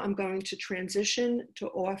now I'm going to transition to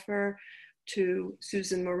offer to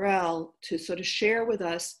Susan Morell to sort of share with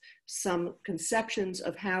us some conceptions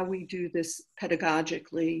of how we do this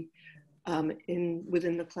pedagogically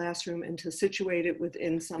within the classroom, and to situate it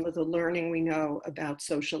within some of the learning we know about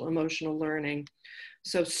social emotional learning.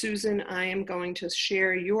 So Susan, I am going to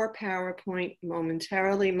share your PowerPoint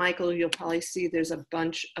momentarily. Michael, you'll probably see there's a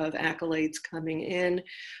bunch of accolades coming in.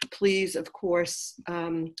 Please, of course,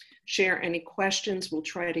 share any questions. We'll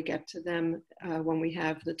try to get to them when we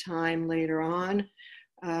have the time later on.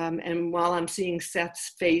 And while I'm seeing Seth's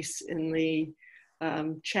face in the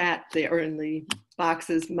chat there, or in the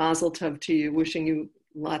boxes, Mazel Tov to you, wishing you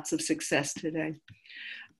lots of success today.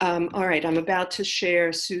 All right, I'm about to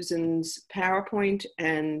share Susan's PowerPoint,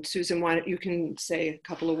 and Susan, why don't you can say a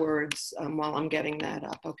couple of words while I'm getting that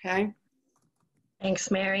up, okay?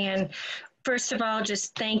 Thanks, Marian. First of all,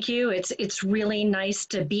 just thank you. It's really nice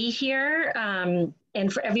to be here,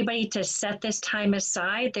 and for everybody to set this time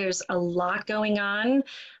aside. There's a lot going on.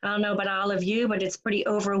 I don't know about all of you, but it's pretty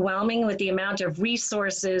overwhelming with the amount of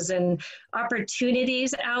resources and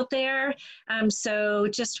opportunities out there. So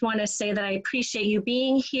just want to say that I appreciate you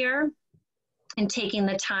being here and taking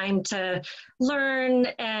the time to learn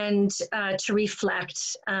and to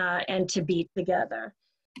reflect and to be together.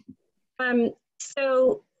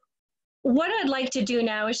 So what I'd like to do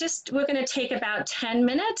now is we're going to take about 10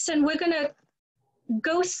 minutes and we're going to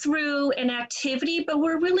go through an activity, but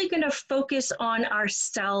we're really going to focus on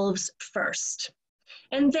ourselves first.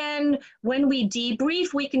 And then when we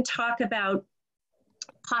debrief, we can talk about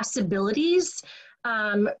possibilities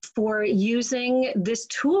for using this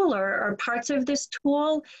tool or parts of this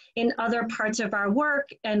tool in other parts of our work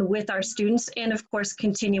and with our students, and of course,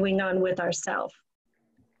 continuing on with ourselves.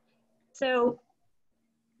 So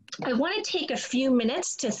I want to take a few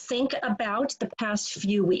minutes to think about the past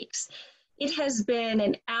few weeks. It has been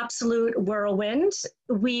an absolute whirlwind.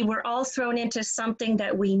 We were all thrown into something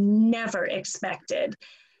that we never expected.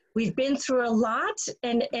 We've been through a lot,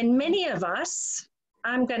 and many of us,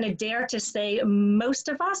 I'm going to dare to say most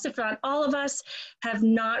of us, if not all of us, have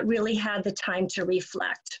not really had the time to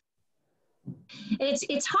reflect.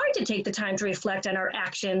 It's hard to take the time to reflect on our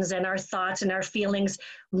actions and our thoughts and our feelings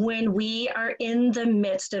when we are in the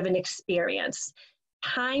midst of an experience.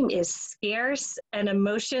 Time is scarce and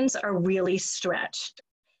emotions are really stretched.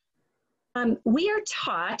 We are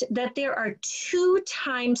taught that there are 2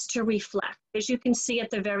 times to reflect, as you can see at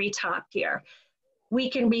the very top here. We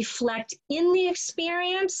can reflect in the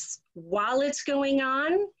experience while it's going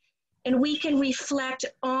on, and we can reflect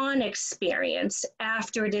on experience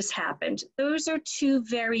after it has happened. Those are 2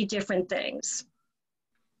 very different things.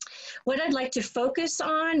 What I'd like to focus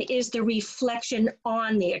on is the reflection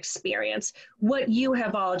on the experience, what you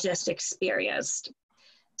have all just experienced.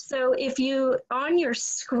 So if you, on your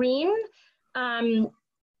screen,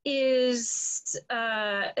 is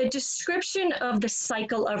a description of the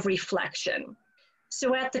cycle of reflection.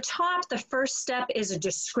 So at the top, the first step is a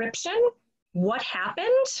description, what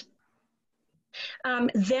happened.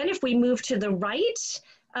 Then if we move to the right,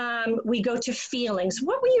 we go to feelings.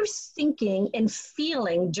 What were you thinking and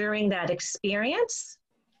feeling during that experience?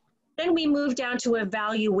 Then we move down to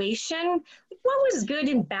evaluation. What was good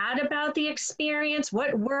and bad about the experience?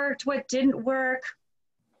 What worked? What didn't work?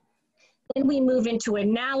 Then we move into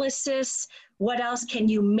analysis. What else can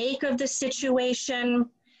you make of the situation?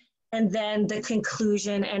 And then the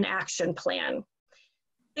conclusion and action plan.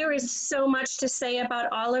 There is so much to say about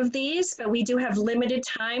all of these, but we do have limited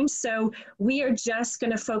time, so we are just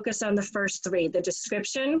going to focus on the first 3, the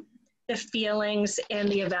description, the feelings, and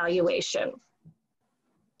the evaluation.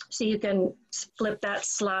 So you can flip that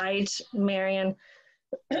slide, Marion.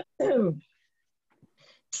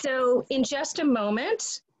 So in just a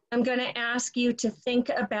moment, I'm going to ask you to think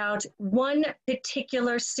about one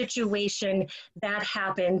particular situation that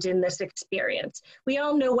happened in this experience. We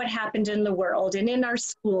all know what happened in the world and in our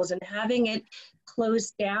schools and having it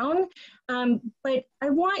closed down, but I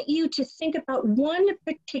want you to think about one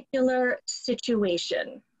particular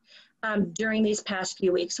situation during these past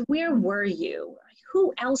few weeks. Where were you?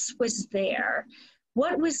 Who else was there?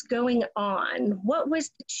 What was going on? What was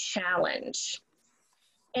the challenge?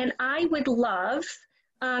 And I would love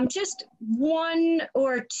just 1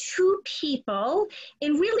 or 2 people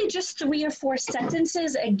in really just 3 or 4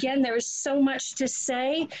 sentences. Again, there is so much to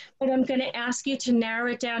say, but I'm going to ask you to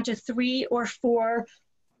narrow it down to 3 or 4,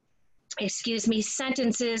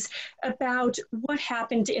 sentences about what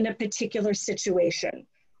happened in a particular situation.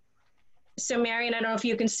 So Marion, I don't know if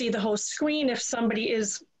you can see the whole screen. If somebody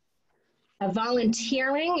is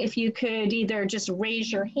volunteering, if you could either just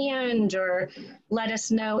raise your hand or let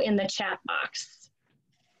us know in the chat box.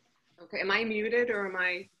 Okay, am I muted or am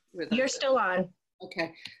I with us? You're still on.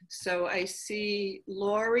 Okay, so I see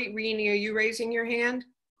Lori. Rini, are you raising your hand?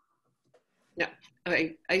 No,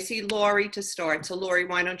 okay, I see Lori to start. So Lori,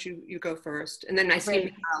 why don't you go first? And then I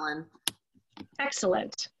see Alan.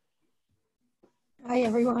 Excellent. Hi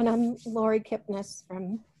everyone, I'm Lori Kipnis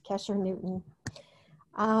from Kesher Newton.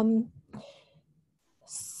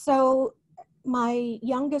 So my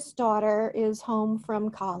youngest daughter is home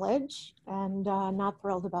from college and not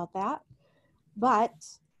thrilled about that, but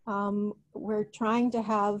we're trying to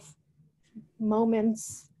have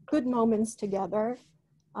good moments together.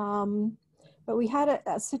 But we had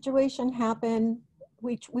a situation happen.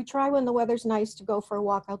 We try when the weather's nice to go for a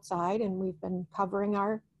walk outside, and we've been covering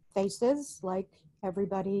our faces like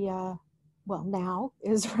everybody, well, now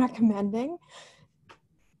is recommending.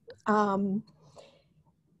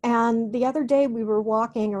 And the other day we were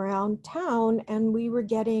walking around town and we were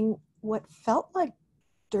getting what felt like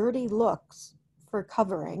dirty looks for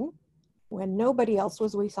covering when nobody else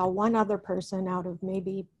was. We saw one other person out of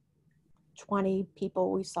maybe 20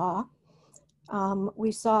 people we saw.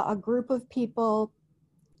 We saw a group of people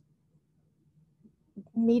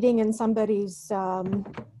meeting in somebody's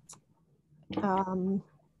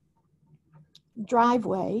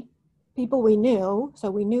driveway, people we knew,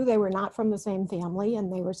 so we knew they were not from the same family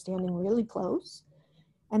and they were standing really close.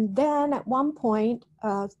 And then at one point,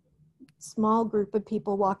 a small group of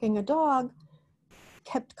people walking a dog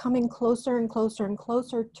kept coming closer and closer and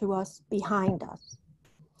closer to us behind us.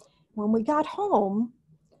 when we got home,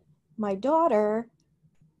 my daughter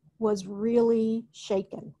was really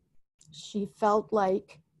shaken. She felt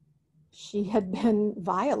like she had been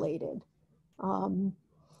violated.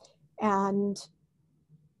 And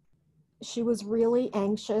she was really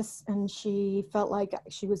anxious, and she felt like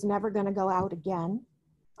she was never going to go out again.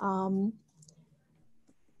 And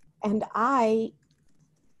I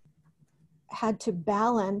had to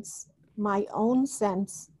balance my own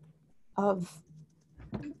sense of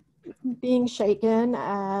being shaken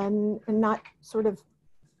and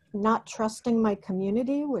not trusting my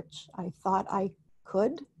community, which I thought I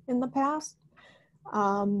could in the past,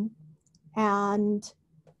 and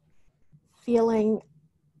feeling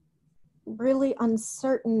really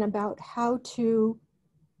uncertain about how to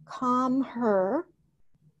calm her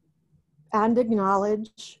and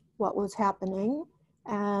acknowledge what was happening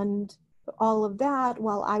and all of that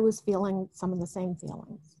while I was feeling some of the same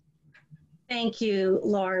feelings. Thank you,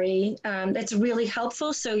 Laurie. That's really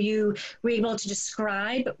helpful. So you were able to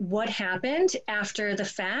describe what happened after the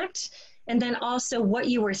fact, and then also what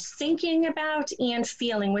you were thinking about and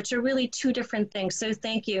feeling, which are really two different things. So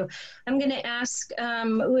thank you. I'm going to ask,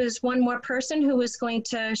 who is one more person who is going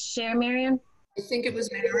to share, Marian? I think it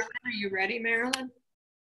was Marilyn. Are you ready, Marilyn?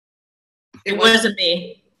 It wasn't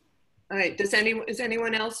me. All right. Is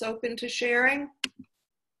anyone else open to sharing?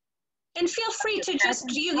 And feel free to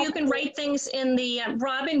just, you can write things in the,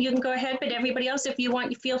 Robin, you can go ahead, but everybody else, if you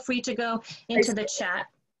want, you feel free to go into the chat.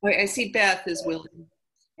 Wait, I see Beth is willing.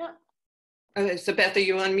 Yeah. Okay, so Beth, are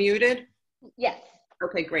you unmuted? Yes.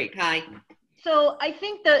 Okay, great. Hi. So I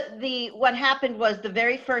think what happened was the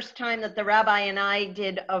very first time that the rabbi and I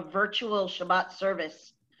did a virtual Shabbat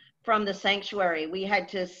service from the sanctuary. We had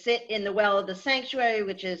to sit in the well of the sanctuary,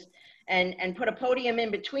 which is, and put a podium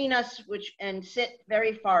in between us, and sit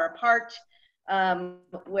very far apart,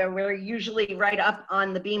 where we're usually right up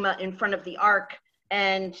on the bima in front of the ark.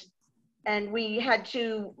 And we had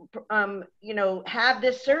to, have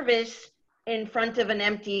this service in front of an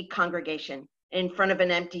empty congregation, in front of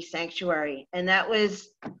an empty sanctuary. And that was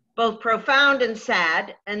both profound and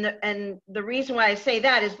sad. And the reason why I say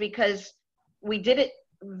that is because we did it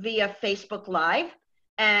via Facebook Live,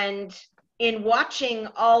 and in watching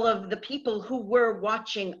all of the people who were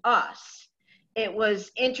watching us, it was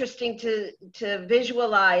interesting to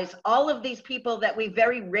visualize all of these people that we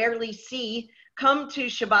very rarely see come to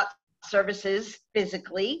Shabbat services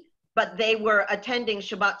physically, but they were attending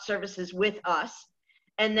Shabbat services with us.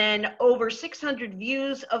 And then over 600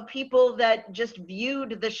 views of people that just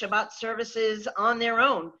viewed the Shabbat services on their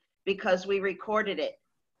own because we recorded it.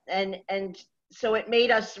 And so it made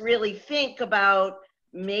us really think about,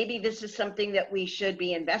 maybe this is something that we should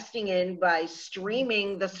be investing in by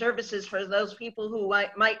streaming the services for those people who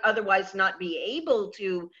might otherwise not be able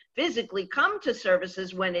to physically come to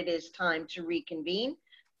services when it is time to reconvene.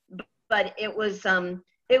 But it was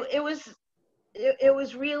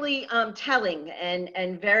really telling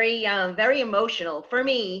and very emotional for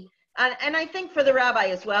me, and I think for the rabbi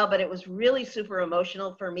as well. But it was really super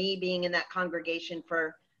emotional for me, being in that congregation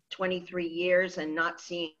for 23 years and not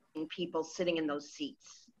seeing people sitting in those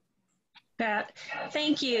seats.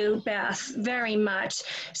 Thank you, Beth, very much.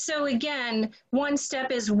 So again, one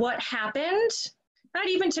step is what happened, not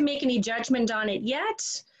even to make any judgment on it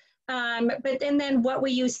yet, and then what were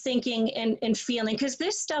you thinking and feeling? Because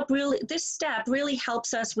this step really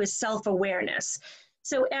helps us with self-awareness.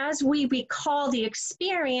 So as we recall the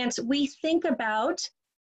experience, we think about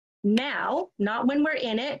now, not when we're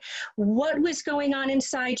in it, what was going on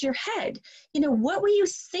inside your head? What were you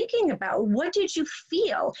thinking about? What did you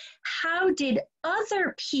feel? How did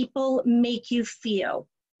other people make you feel,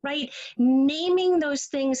 right? Naming those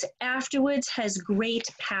things afterwards has great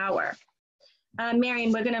power.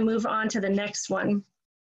 Marian, we're going to move on to the next one.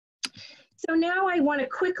 So now I want to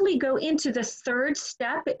quickly go into the third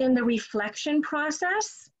step in the reflection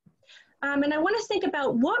process. And I want to think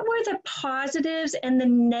about what were the positives and the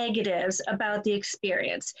negatives about the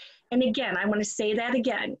experience. And again, I want to say that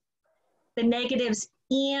again, the negatives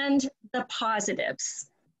and the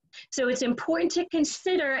positives. So it's important to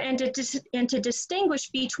consider and to distinguish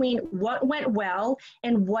between what went well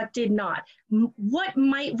and what did not. What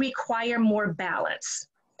might require more balance.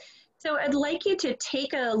 So I'd like you to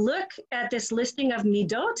take a look at this listing of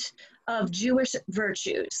midot, of Jewish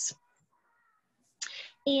virtues.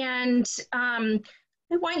 And I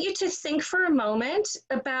want you to think for a moment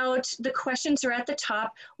about the questions are at the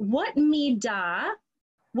top. What midah,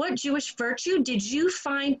 what Jewish virtue did you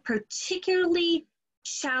find particularly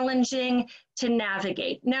challenging to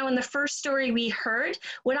navigate? Now, in the first story we heard,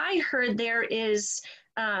 what I heard there is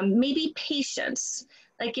maybe patience.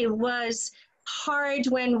 Like it was hard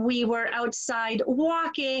when we were outside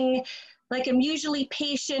walking. Like, I'm usually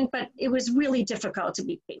patient, but it was really difficult to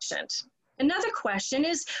be patient. Another question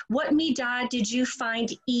is, what midah did you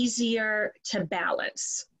find easier to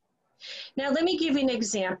balance? Now, let me give you an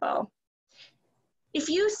example. If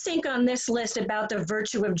you think on this list about the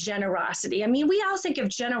virtue of generosity, I mean, we all think of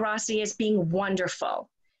generosity as being wonderful.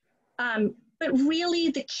 But really,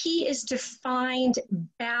 the key is to find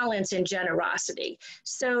balance in generosity.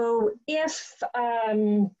 So if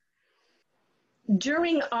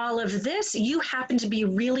during all of this, you happen to be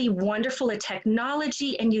really wonderful at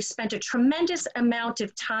technology and you spent a tremendous amount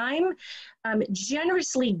of time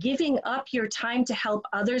generously giving up your time to help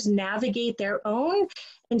others navigate their own.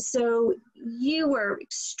 And so you were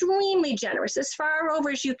extremely generous, as far over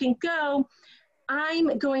as you can go.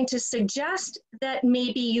 I'm going to suggest that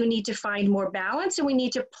maybe you need to find more balance and we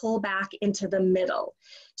need to pull back into the middle.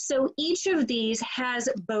 So each of these has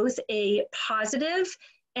both a positive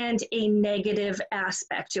and a negative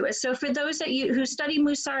aspect to it. So for those that who study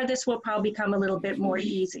Musar, this will probably come a little bit more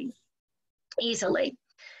easily.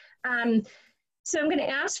 So I'm going to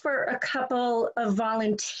ask for a couple of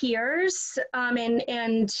volunteers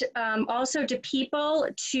and also to people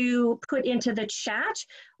to put into the chat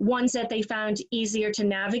ones that they found easier to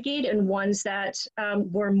navigate and ones that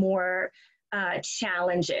were more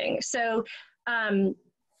challenging. So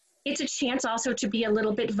it's a chance also to be a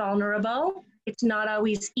little bit vulnerable. It's not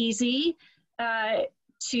always easy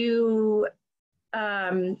to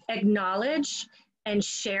acknowledge and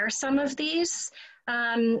share some of these.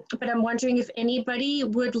 But I'm wondering if anybody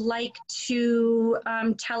would like to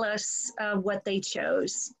tell us what they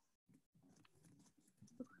chose.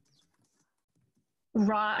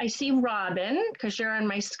 I see Robin, because you're on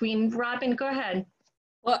my screen. Robin, go ahead.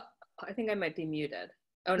 Well, I think I might be muted.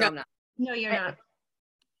 Oh, no, I'm not. No, you're not.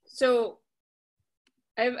 So,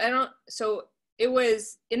 so it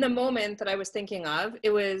was, in the moment that I was thinking of, it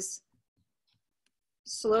was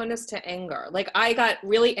slowness to anger. Like, I got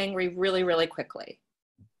really angry really, really quickly.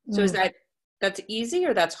 So is that's easy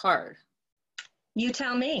or that's hard? You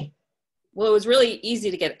tell me. Well, it was really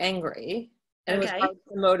easy to get angry, and it was hard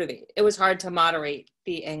to motivate. It was hard to moderate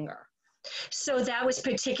the anger. So that was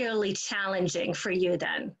particularly challenging for you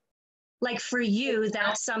then? Like, for you,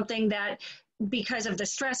 that's something that, because of the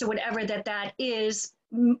stress or whatever that is,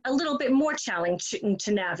 a little bit more challenging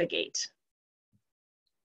to navigate.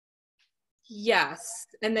 Yes.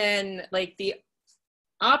 And then, like, the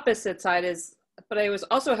opposite side is, but I was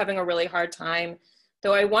also having a really hard time,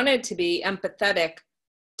 though I wanted to be empathetic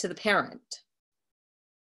to the parent.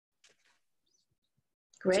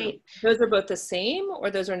 Great. So those are both the same,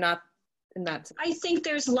 or those are not in that? I think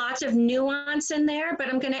there's lots of nuance in there, but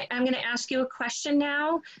I'm gonna ask you a question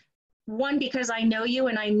now. One, because I know you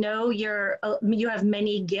and I know you have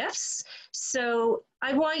many gifts. So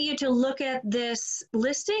I want you to look at this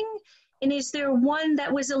listing, and is there one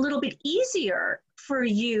that was a little bit easier for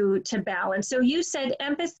you to balance? So you said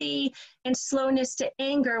empathy and slowness to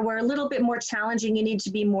anger were a little bit more challenging. You need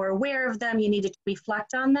to be more aware of them. You needed to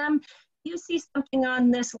reflect on them. You see something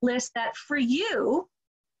on this list that for you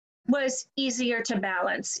was easier to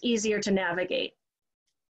balance, easier to navigate?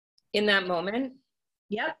 In that moment?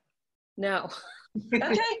 Yep. No.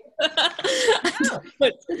 Okay. No.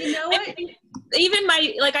 But you know what? Even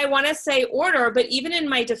my, like, I want to say order, but even in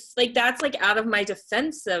my, like, that's like out of my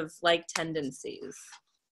defensive, like, tendencies.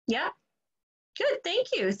 Yeah. Good. Thank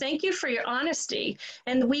you. Thank you for your honesty.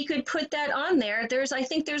 And we could put that on there. I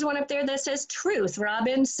think there's one up there that says truth,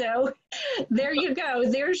 Robin. So there you go.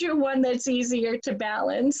 There's your one that's easier to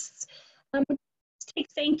balance.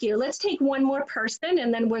 Thank you. Let's take one more person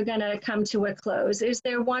and then we're going to come to a close. Is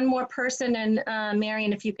there one more person? And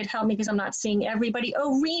Marion, if you could help me because I'm not seeing everybody.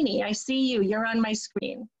 Oh, Rini, I see you. You're on my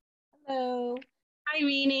screen. Hello. Hi,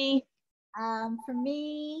 Rini. For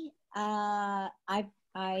me,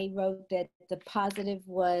 I wrote that the positive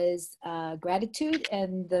was gratitude,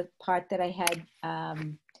 and the part that I had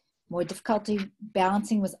more difficulty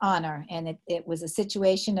balancing was honor. And it was a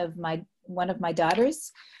situation of one of my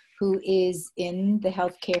daughters who is in the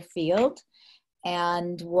healthcare field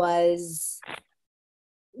and was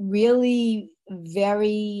really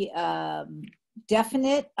very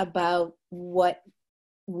definite about what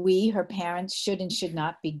we, her parents, should and should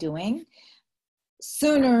not be doing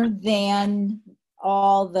sooner than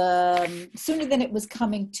it was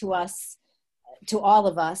coming to us, to all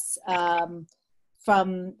of us,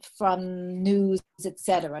 from news,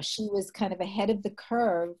 etc. She was kind of ahead of the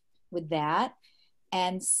curve with that.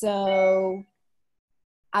 And so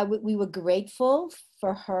we were grateful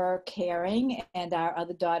for her caring, and our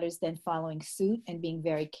other daughters then following suit and being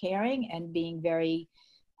very caring and being very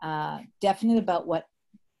definite about what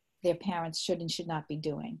their parents should and should not be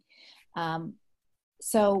doing.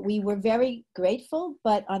 So we were very grateful,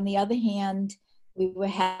 but on the other hand, we were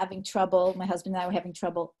having trouble, my husband and I were having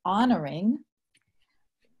trouble honoring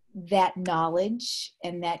that knowledge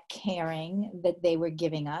and that caring that they were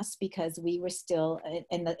giving us, because we were still,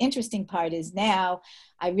 and the interesting part is now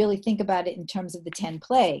I really think about it in terms of the 10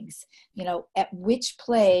 plagues. You know, at which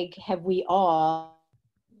plague have we all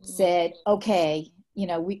said, okay, you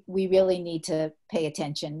know, we really need to pay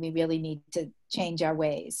attention. We really need to change our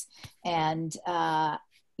ways. And,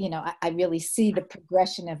 you know, I really see the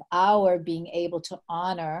progression of our being able to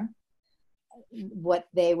honor what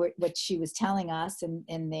she was telling us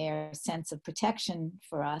and their sense of protection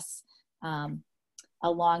for us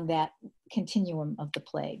along that continuum of the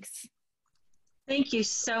plagues. Thank you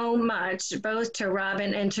so much, both to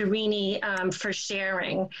Robin and to Rini, for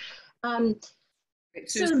sharing.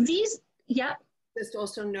 So these, yeah. Just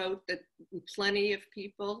also note that plenty of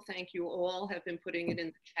people, thank you all, have been putting it in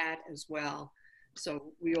the chat as well.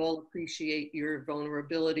 So we all appreciate your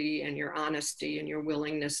vulnerability and your honesty and your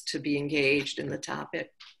willingness to be engaged in the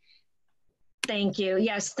topic. Thank you.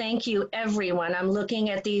 Yes, thank you, everyone. I'm looking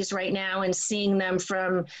at these right now and seeing them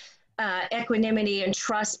from equanimity and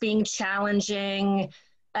trust being challenging,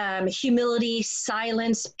 humility,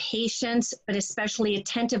 silence, patience, but especially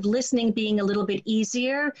attentive listening being a little bit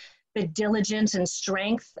easier, but diligence and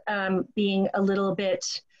strength being a little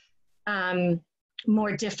bit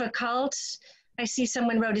more difficult. I see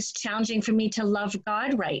someone wrote, it's challenging for me to love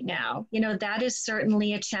God right now. You know, that is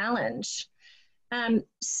certainly a challenge.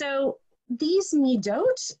 So these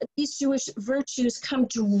midot, these Jewish virtues, come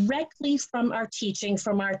directly from our teaching,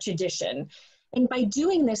 from our tradition. And by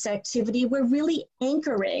doing this activity, we're really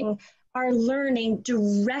anchoring our learning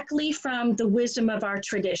directly from the wisdom of our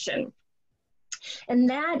tradition. And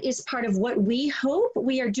that is part of what we hope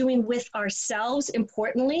we are doing with ourselves,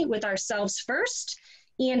 importantly, with ourselves first,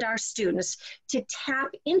 and our students, to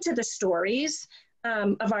tap into the stories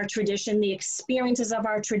of our tradition, the experiences of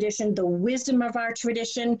our tradition, the wisdom of our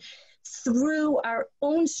tradition, through our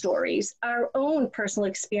own stories, our own personal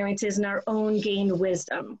experiences, and our own gained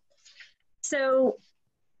wisdom. So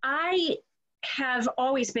I have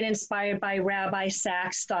always been inspired by Rabbi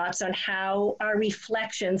Sachs' thoughts on how our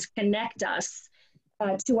reflections connect us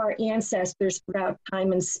to our ancestors throughout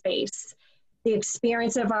time and space. The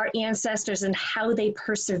experience of our ancestors and how they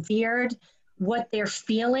persevered, what their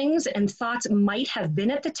feelings and thoughts might have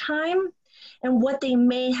been at the time, and what they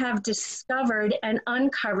may have discovered and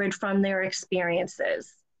uncovered from their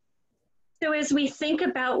experiences. So as we think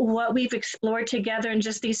about what we've explored together in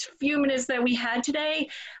just these few minutes that we had today,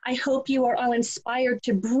 I hope you are all inspired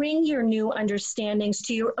to bring your new understandings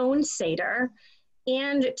to your own Seder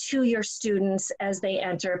and to your students as they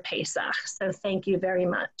enter Pesach. So thank you very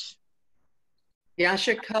much.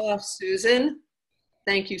 Yasher Koach, Susan.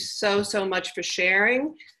 Thank you so, so much for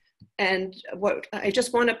sharing. And what I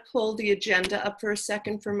just want to pull the agenda up for a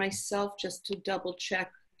second for myself, just to double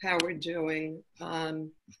check how we're doing.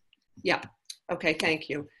 Yeah, okay, thank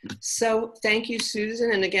you. So thank you,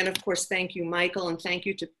 Susan. And again, of course, thank you, Michael, and thank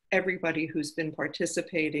you to everybody who's been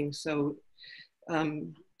participating so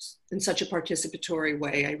in such a participatory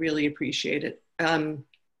way. I really appreciate it.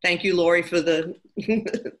 Thank you, Lori, for the,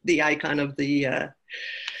 the icon of the,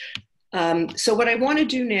 so what I want to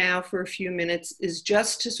do now for a few minutes is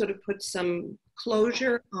just to sort of put some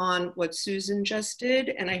closure on what Susan just did.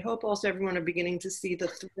 And I hope also everyone are beginning to see the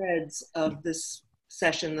threads of this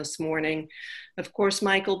session this morning. Of course,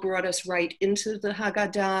 Michael brought us right into the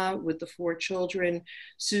Haggadah with the 4 children.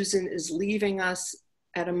 Susan is leaving us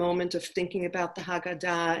at a moment of thinking about the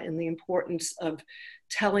Haggadah and the importance of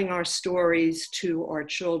telling our stories to our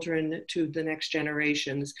children, to the next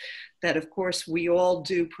generations, that of course we all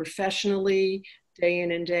do professionally, day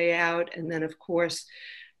in and day out. And then of course,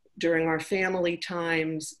 during our family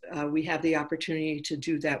times, we have the opportunity to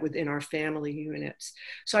do that within our family units.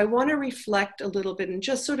 So I want to reflect a little bit and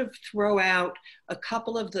just sort of throw out a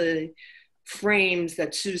couple of the frames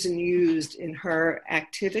that Susan used in her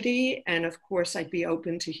activity. And of course, I'd be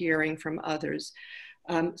open to hearing from others.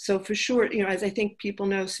 So for sure, you know, as I think people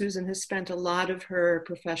know, Susan has spent a lot of her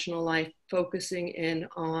professional life focusing in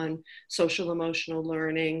on social emotional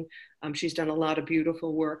learning. She's done a lot of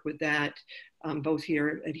beautiful work with that, both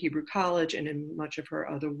here at Hebrew College and in much of her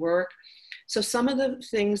other work. So some of the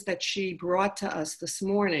things that she brought to us this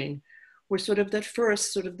morning were sort of that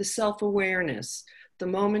first, sort of the self-awareness, the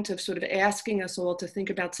moment of sort of asking us all to think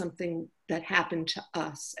about something that happened to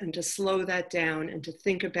us and to slow that down and to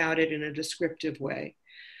think about it in a descriptive way.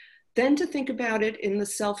 Then to think about it in the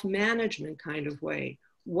self-management kind of way.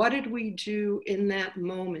 What did we do in that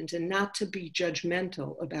moment, and not to be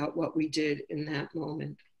judgmental about what we did in that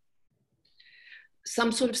moment.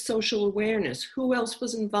 Some sort of social awareness. Who else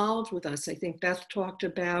was involved with us? I think Beth talked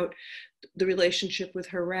about the relationship with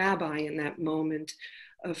her rabbi in that moment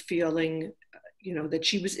of feeling, you know, that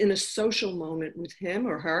she was in a social moment with him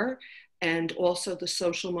or her, and also the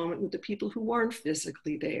social moment with the people who weren't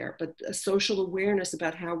physically there, but a social awareness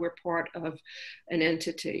about how we're part of an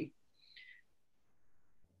entity.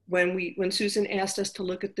 When Susan asked us to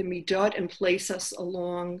look at the midot and place us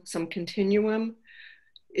along some continuum,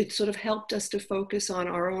 it sort of helped us to focus on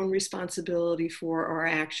our own responsibility for our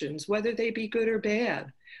actions, whether they be good or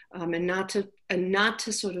bad, and not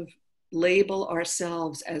to sort of label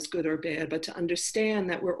ourselves as good or bad, but to understand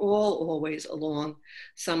that we're all always along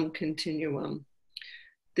some continuum.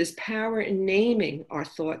 There's power in naming our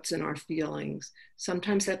thoughts and our feelings.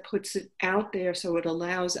 Sometimes that puts it out there so it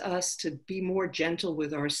allows us to be more gentle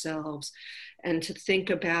with ourselves and to think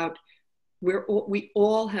about we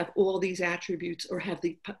all have all these attributes, or have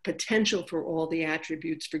the potential for all the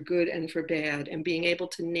attributes, for good and for bad, and being able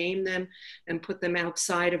to name them and put them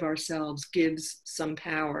outside of ourselves gives some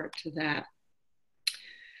power to that.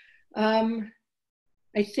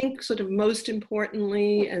 I think sort of most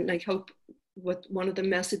importantly, and I hope what one of the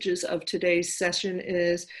messages of today's session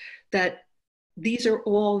is, that these are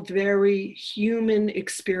all very human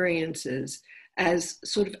experiences. As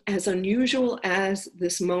sort of as unusual as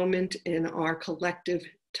this moment in our collective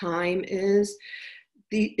time is,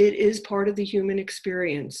 it is part of the human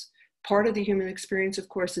experience. Part of the human experience, of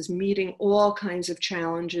course, is meeting all kinds of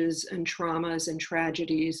challenges and traumas and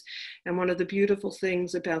tragedies. And one of the beautiful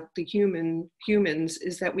things about the humans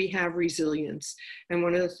is that we have resilience. And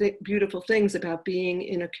one of the beautiful things about being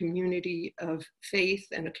in a community of faith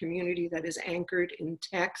and a community that is anchored in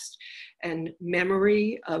text and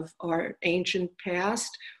memory of our ancient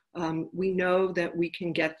past, we know that we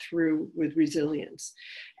can get through with resilience.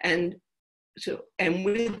 And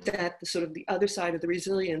with that, the sort of the other side of the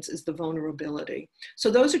resilience is the vulnerability.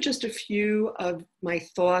 So those are just a few of my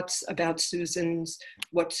thoughts about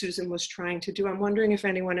what Susan was trying to do. I'm wondering if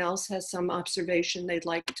anyone else has some observation they'd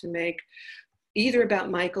like to make, either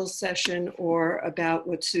about Michael's session or about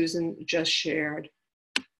what Susan just shared.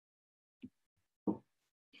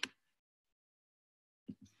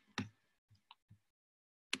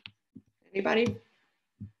 Anybody?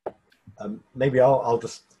 Maybe I'll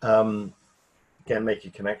just again make a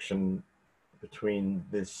connection between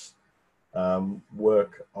this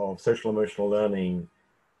work of social emotional learning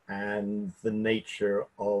and the nature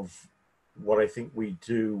of what I think we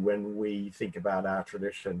do when we think about our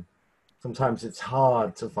tradition. Sometimes it's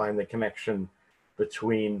hard to find the connection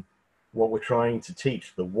between what we're trying to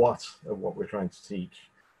teach, the what of what we're trying to teach,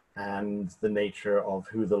 and the nature of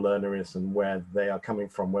who the learner is and where they are coming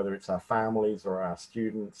from, whether it's our families or our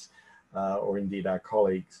students or indeed our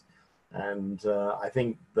colleagues. And I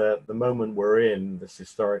think that the moment we're in, this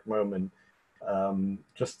historic moment,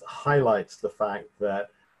 just highlights the fact that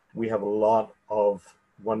we have a lot of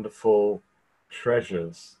wonderful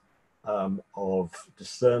treasures of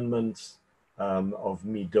discernment, of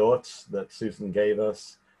midot that Susan gave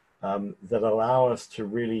us, that allow us to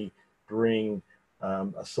really bring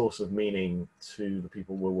a source of meaning to the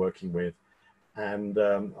people we're working with. And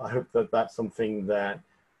I hope that that's something that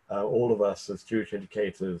all of us as Jewish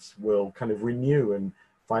educators will kind of renew and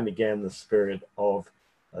find again the spirit of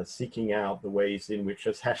seeking out the ways in which,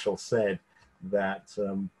 as Heschel said, that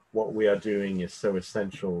what we are doing is so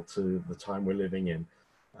essential to the time we're living in.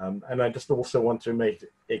 And I just also want to make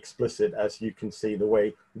explicit, as you can see,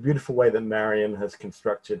 the beautiful way that Marion has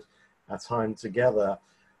constructed our time together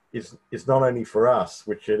is not only for us,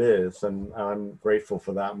 which it is, and I'm grateful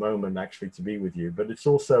for that moment actually to be with you, but it's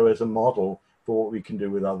also as a model for what we can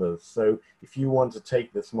do with others. So if you want to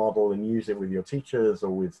take this model and use it with your teachers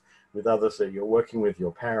or with others that you're working with,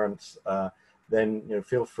 your parents, then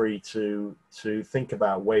feel free to think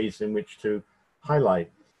about ways in which to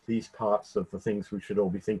highlight these parts of the things we should all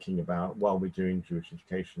be thinking about while we're doing Jewish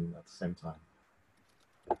education at the same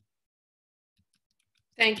time.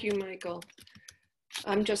 Thank you, Michael.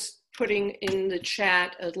 I'm just putting in the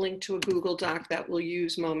chat a link to a Google Doc that we'll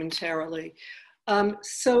use momentarily.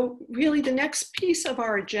 So really the next piece of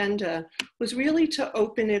our agenda was really to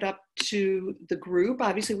open it up to the group.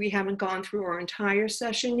 Obviously we haven't gone through our entire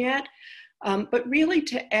session yet, but really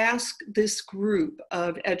to ask this group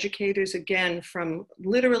of educators, again, from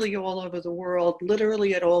literally all over the world,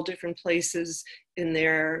 literally at all different places in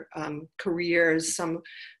their careers.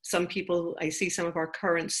 Some people, I see some of our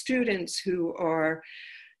current students who are,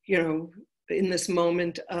 in this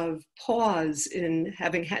moment of pause in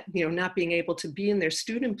having had, not being able to be in their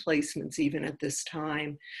student placements even at this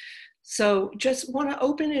time. So just want to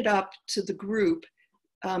open it up to the group.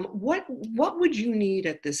 What would you need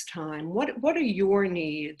at this time? What are your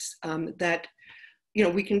needs that,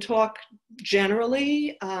 we can talk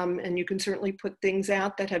generally, and you can certainly put things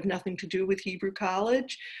out that have nothing to do with Hebrew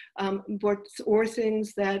College, or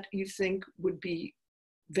things that you think would be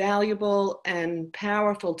valuable and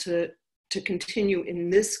powerful to continue in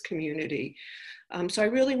this community. So I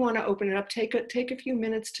really want to open it up. Take a few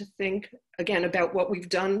minutes to think again about what we've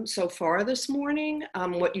done so far this morning,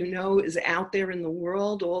 what is out there in the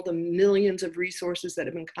world, all the millions of resources that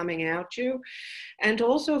have been coming at you. And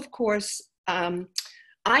also, of course,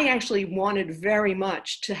 I actually wanted very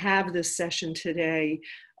much to have this session today,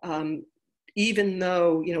 even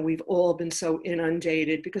though, we've all been so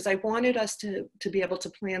inundated, because I wanted us to be able to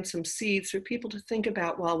plant some seeds for people to think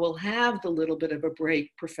about while we'll have the little bit of a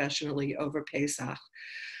break professionally over Pesach.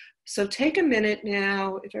 So take a minute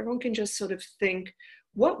now, if everyone can just sort of think,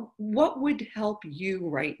 what would help you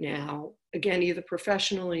right now? Again, either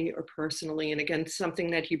professionally or personally, and again,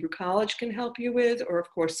 something that Hebrew College can help you with, or of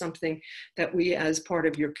course, something that we as part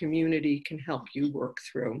of your community can help you work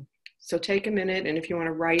through. So take a minute, and if you want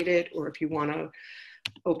to write it, or if you want to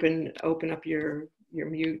open up your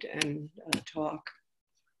mute and talk.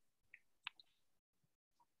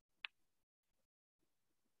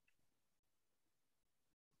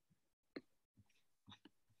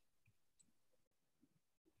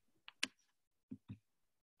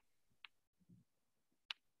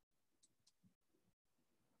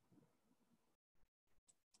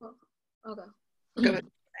 Okay. Good.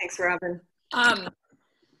 Thanks, Robin.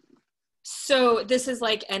 So this is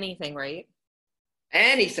like anything, right?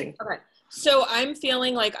 Anything. Okay. So I'm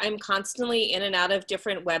feeling like I'm constantly in and out of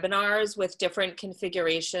different webinars with different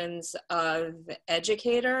configurations of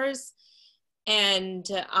educators, and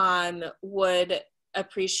would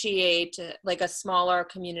appreciate like a smaller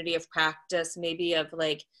community of practice, maybe of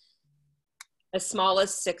like as small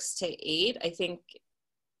as 6 to 8. I think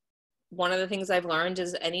one of the things I've learned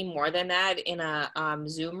is any more than that in a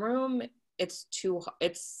Zoom room, it's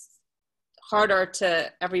harder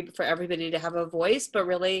for everybody to have a voice, but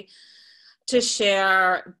really to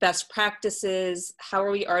share best practices. How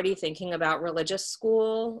are we already thinking about religious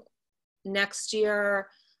school next year?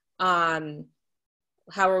 How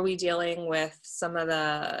are we dealing with some of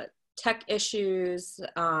the tech issues?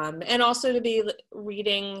 And also to be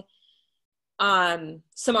reading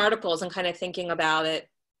some articles and kind of thinking about it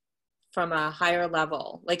from a higher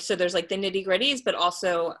level. Like, so there's like the nitty gritties, but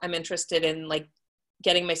also I'm interested in like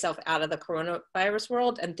getting myself out of the coronavirus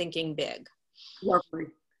world and thinking big. Lovely.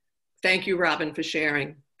 Thank you, Robin, for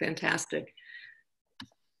sharing. Fantastic.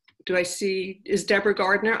 Is Deborah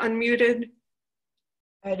Gardner unmuted?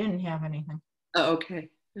 I didn't have anything. Oh, okay.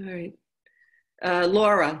 All right.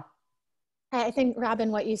 Laura. I think,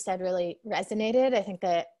 Robin, what you said really resonated. I think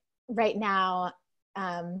that right now,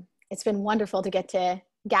 it's been wonderful to get to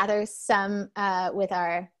gather some with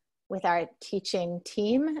our teaching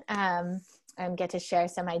team and get to share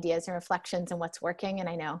some ideas and reflections on what's working. And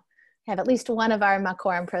I know I have at least one of our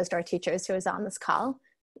Makor and ProStar teachers who is on this call.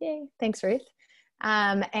 Yay, thanks, Ruth.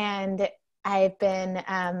 And I've been,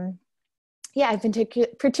 I've been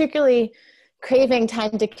particularly craving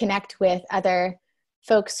time to connect with other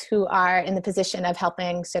folks who are in the position of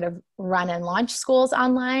helping sort of run and launch schools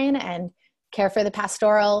online and care for the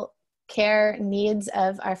pastoral care needs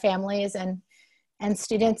of our families and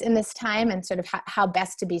students in this time, and sort of how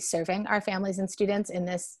best to be serving our families and students in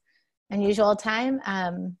this unusual time,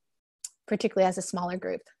 particularly as a smaller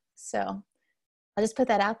group. So I'll just put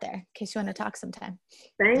that out there in case you want to talk sometime.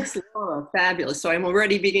 Thanks, Laura. Fabulous. So I'm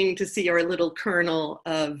already beginning to see our little kernel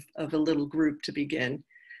of a little group to begin.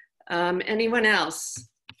 Anyone else?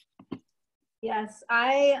 Yes,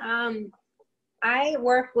 I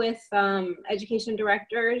work with education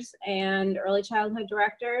directors and early childhood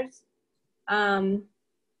directors.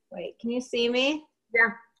 Wait, can you see me? Yeah.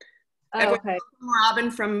 Oh, okay.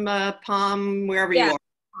 Robin from Palm, wherever you are.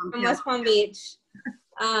 From West Palm Beach.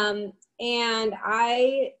 And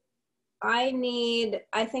I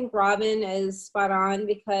think Robin is spot on,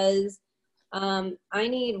 because I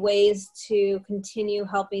need ways to continue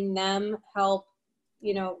helping them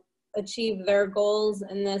achieve their goals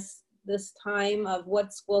in this time of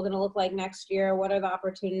what's school going to look like next year, what are the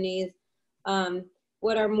opportunities,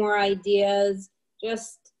 what are more ideas,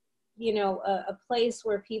 just a place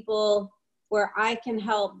where I can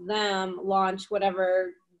help them launch whatever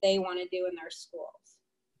they want to do in their schools.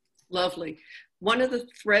 Lovely. One of the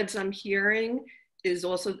threads I'm hearing is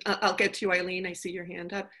also, I'll get to you, Eileen, I see your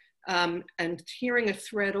hand up. and hearing a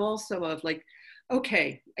thread also of like,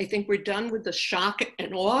 okay, I think we're done with the shock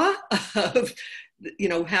and awe of, you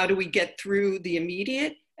know, how do we get through the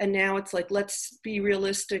immediate? And now it's like, let's be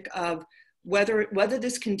realistic of whether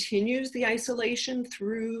this continues the isolation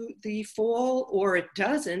through the fall or it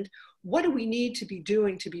doesn't. What do we need to be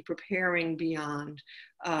doing to be preparing beyond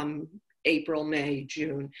April, May,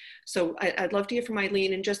 June? So I'd love to hear from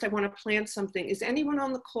Eileen, and just I want to plant something. Is anyone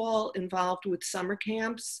on the call involved with summer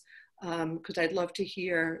camps? Because I'd love to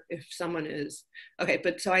hear if someone is. Okay,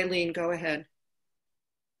 but so Eileen, go ahead.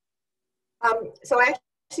 So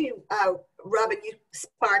actually, Robin, you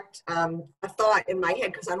sparked a thought in my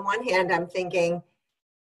head, because on one hand, I'm thinking,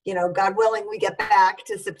 you know, God willing, we get back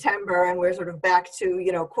to September and we're sort of back to,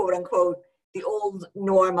 you know, quote unquote, the old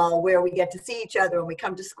normal where we get to see each other and we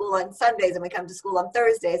come to school on Sundays and we come to school on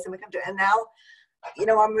Thursdays and we come to, and now, you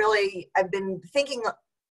know, I've been thinking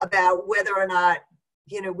about whether or not,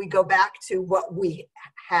 you know, we go back to what we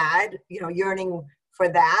had, you know, yearning for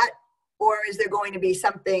that, or is there going to be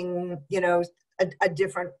something, you know, a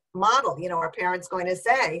different model? You know, are parents going to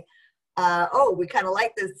say, oh, we kind of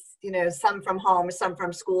like this, you know, some from home, some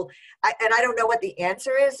from school. And I don't know what the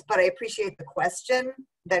answer is, but I appreciate the question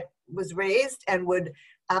that was raised and would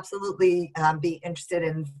absolutely be interested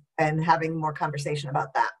in having more conversation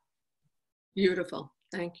about that. Beautiful,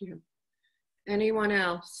 thank you. Anyone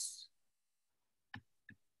else?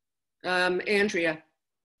 Andrea.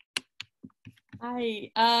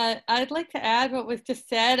 Hi, I'd like to add what was just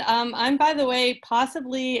said. I'm, by the way,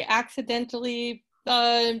 possibly accidentally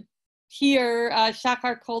here.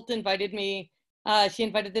 Shakar Colt invited me. She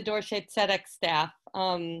invited the Dorset SEDEX staff.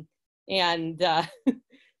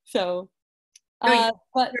 So,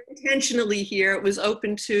 but intentionally here, it was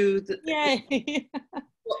open to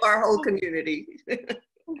our whole community.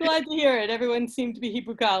 I'm glad to hear it. Everyone seemed to be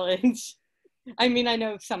Hebrew College. I mean, I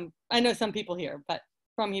know some people here, but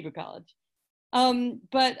from Hebrew College.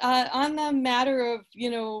 But on the matter of, you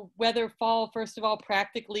know, whether fall, first of all,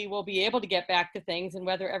 practically we'll be able to get back to things and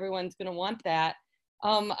whether everyone's going to want that.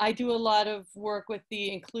 I do a lot of work with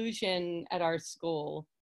the inclusion at our school.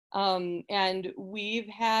 And we've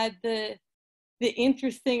had the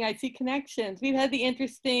interesting, I see connections. We've had the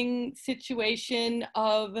interesting situation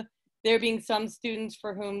of there being some students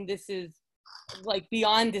for whom this is like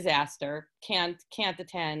beyond disaster, can't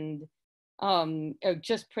attend,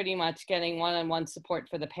 just pretty much getting one-on-one support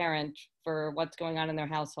for the parent for what's going on in their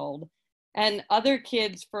household. And other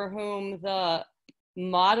kids for whom the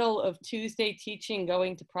model of Tuesday teaching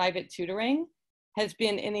going to private tutoring has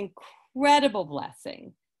been an incredible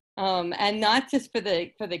blessing. And not just for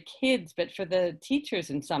the kids, but for the teachers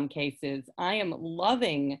in some cases. I am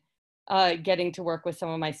loving getting to work with some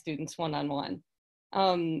of my students one-on-one.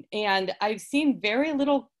 And I've seen very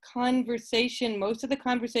little conversation. Most of the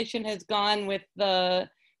conversation has gone with the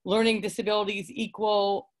learning disabilities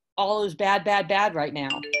equal all is bad, bad, bad right now.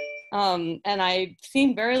 And I've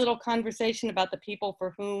seen very little conversation about the people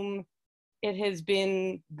for whom it has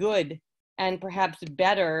been good and perhaps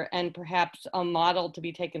better and perhaps a model to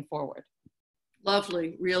be taken forward.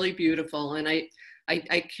 Lovely, really beautiful. And I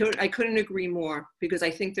couldn't agree more, because I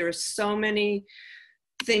think there are so many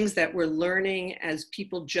things that we're learning as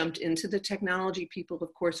people jumped into the technology, people,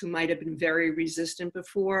 of course, who might have been very resistant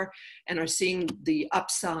before and are seeing the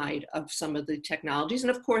upside of some of the technologies.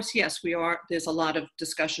 And of course, yes, there's a lot of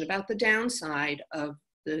discussion about the downside of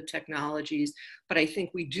the technologies, but I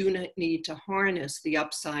think we do need to harness the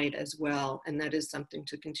upside as well. And that is something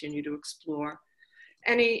to continue to explore.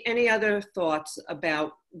 Any other thoughts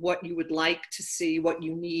about what you would like to see, what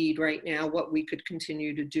you need right now, what we could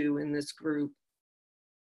continue to do in this group?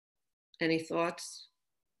 Any thoughts?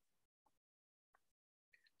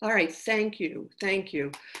 All right, thank you, thank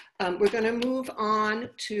you. We're going to move on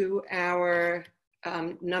to our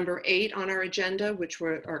number 8 on our agenda, which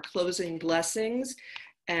were our closing blessings.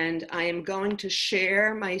 And I am going to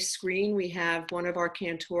share my screen. We have one of our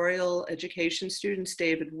cantorial education students,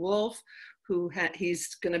 David Wolf, who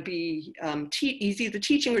he's going to be he's either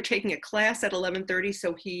teaching or taking a class at 11:30,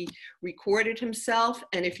 so he recorded himself.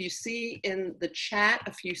 And if you see in the chat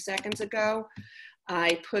a few seconds ago,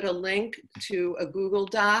 I put a link to a Google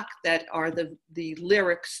Doc that are the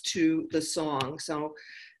lyrics to the song. So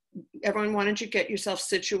everyone, why don't you get yourself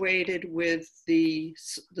situated with the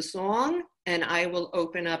song, and I will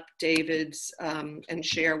open up David's and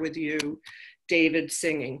share with you David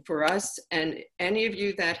singing for us. And any of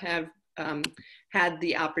you that have had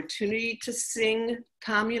the opportunity to sing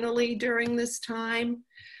communally during this time,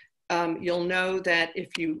 you'll know that if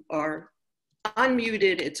you are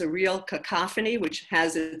unmuted, it's a real cacophony, which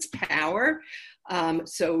has its power.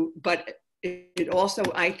 But it also,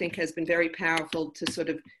 I think, has been very powerful to sort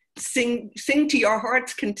of sing to your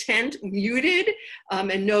heart's content, muted,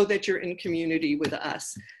 and know that you're in community with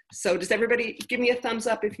us. So does everybody give me a thumbs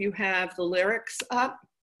up if you have the lyrics up?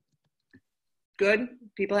 Good,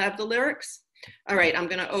 people have the lyrics? All right, I'm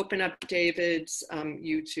gonna open up David's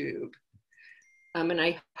YouTube. And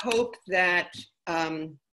I hope that I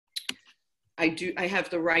have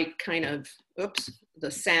the right kind of,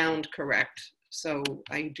 the sound correct. So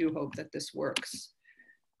I do hope that this works.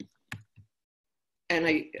 And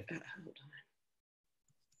hold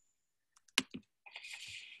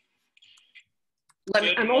on.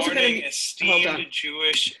 Good I'm also morning, gonna, esteemed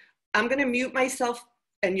Jewish. I'm gonna mute myself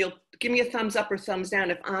and you'll give me a thumbs up or thumbs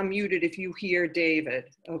down if I'm muted if you hear David,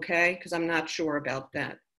 okay? Because I'm not sure about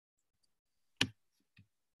that.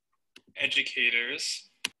 Educators.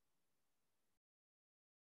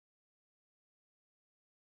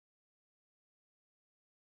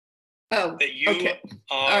 Oh, that you okay.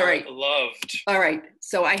 are all right. loved. All right,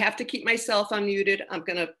 so I have to keep myself unmuted. I'm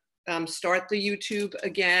gonna start the YouTube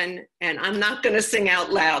again, and I'm not gonna sing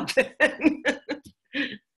out loud.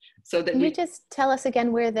 So that Can you just tell us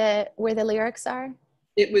again where the lyrics are?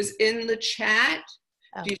 It was in the chat.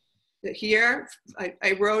 Oh. Here,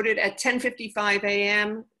 I wrote it at 10:55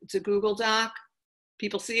 a.m. It's a Google Doc.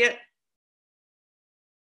 People see it?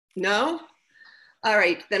 No? All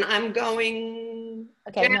right, then I'm going.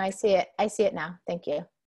 Okay, Janet, no, I see it. I see it now. Thank you.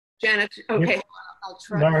 Janet, okay, I'll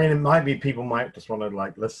try. Marion, it might be people might just want to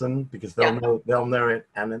like listen because they'll know it,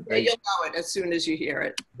 and then you'll know it as soon as you hear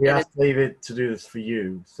it. We asked David to do this for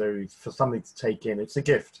you, so for something to take in. It's a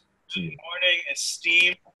gift to you. Good morning,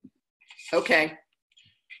 esteemed. Okay.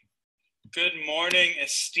 Good morning,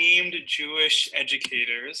 esteemed Jewish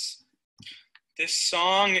educators. This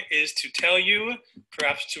song is to tell you,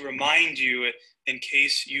 perhaps to remind you, in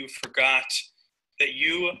case you forgot, that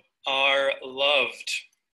you are loved.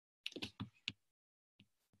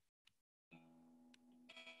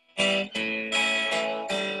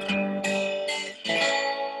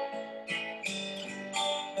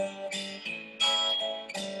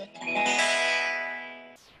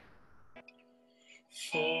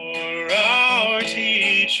 For our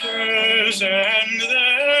teachers and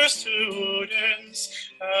their students,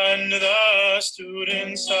 and the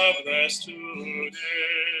students of their students,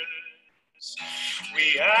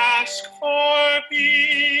 we ask for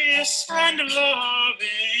peace and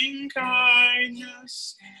loving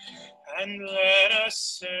kindness, and let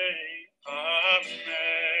us say Amen.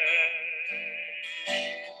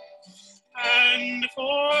 And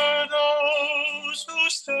for those who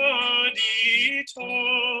study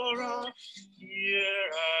Torah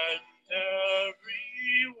here and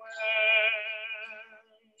everywhere,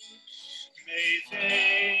 may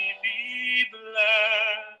they be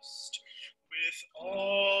blessed with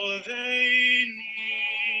all they need.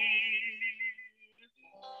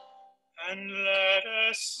 And let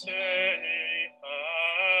us say Amen.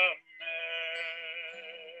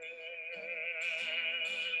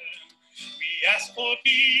 We ask for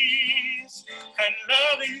peace and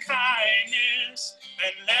loving kindness,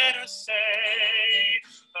 and let us say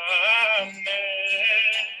Amen.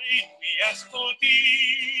 We ask for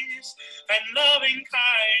peace and loving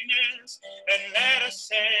kindness, and let us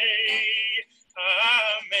say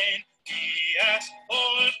Amen. We ask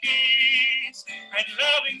for peace and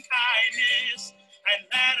loving kindness, and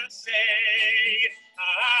let us say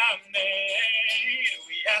Amen.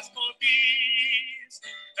 We ask for peace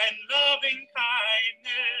and loving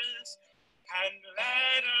kindness, and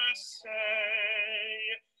let us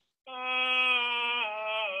say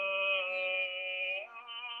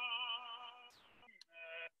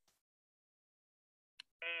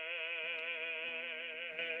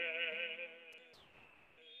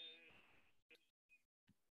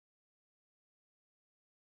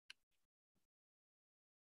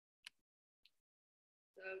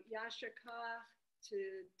So Yasher Koach to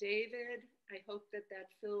David. I hope that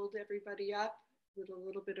filled everybody up with a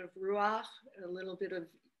little bit of ruach, a little bit of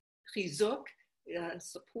chizuk,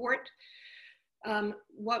 support.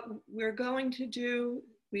 What we're going to do,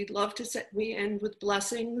 we'd love to we end with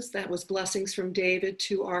blessings. That was blessings from David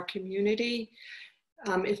to our community.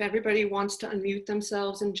 If everybody wants to unmute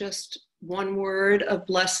themselves and just one word of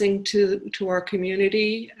blessing to our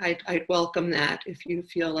community, I'd welcome that if you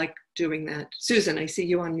feel like doing that. Susan, I see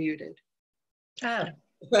you unmuted. Oh,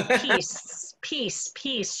 peace, peace,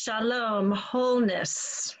 peace, shalom,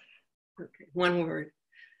 wholeness. Okay, one word.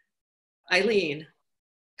 Eileen.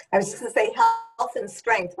 I was just going to say health and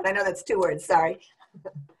strength, but I know that's 2 words, sorry.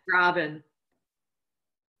 Robin.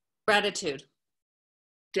 Gratitude.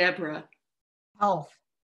 Deborah. Health.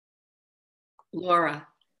 Laura.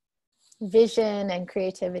 vision and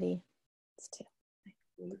creativity.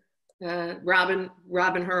 Robin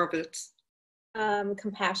Horowitz.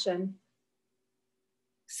 Compassion.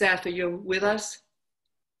 Seth, are you with us?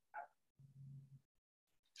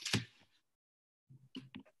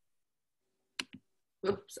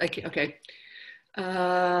 Oops, I can't, okay.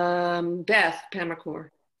 Beth Pamacor.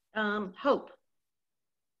 Hope.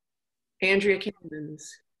 Andrea Cannons.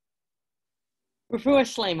 Rafua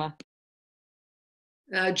Shlema.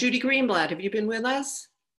 Judy Greenblatt, have you been with us?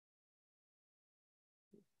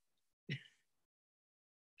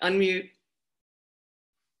 Unmute.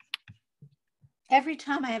 Every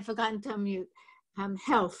time I have forgotten to unmute.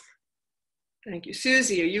 Health. Thank you.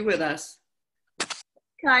 Susie, are you with us?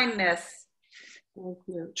 Kindness. Thank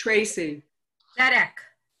you. Tracy. Zedek.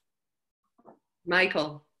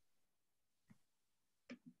 Michael.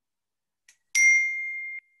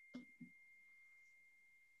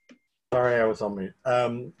 Sorry, I was on mute.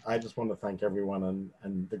 I just want to thank everyone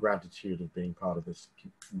and the gratitude of being part of this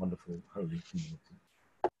wonderful, holy community.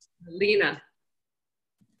 Lena.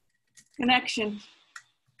 Connection.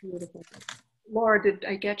 Beautiful. Laura, did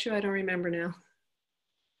I get you? I don't remember now.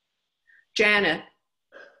 Janet.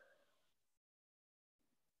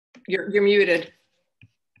 You're muted.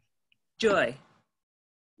 Joy.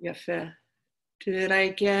 Yafe. Did I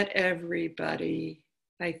get everybody?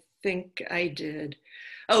 I think I did.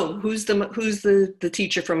 Oh, who's the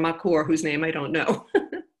teacher from Makor whose name I don't know?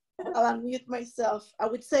 I'll unmute myself. I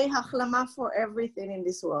would say Hachlama for everything in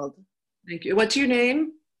this world. Thank you. What's your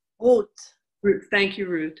name? Ruth. Ruth. Thank you,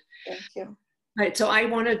 Ruth. Thank you. All right, so I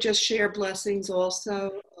want to just share blessings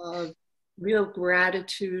also of real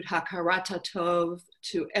gratitude, Hakarata Tov,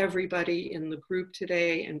 to everybody in the group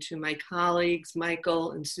today and to my colleagues,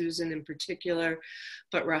 Michael and Susan in particular,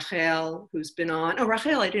 but Rachel, who's been on. Oh,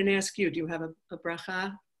 Rachel, I didn't ask you. Do you have a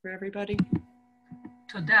bracha for everybody?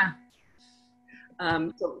 Toda.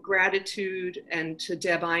 So gratitude, and to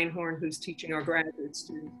Deb Einhorn, who's teaching our graduate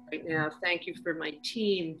students right now. Thank you for my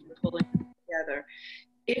team for pulling it together.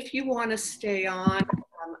 If you want to stay on,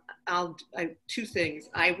 two things.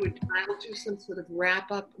 I'll do some sort of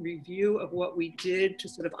wrap-up review of what we did to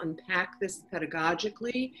sort of unpack this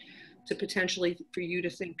pedagogically, to potentially for you to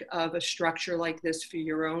think of a structure like this for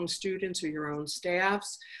your own students or your own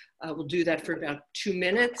staffs. We'll do that for about 2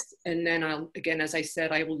 minutes, and then again, as I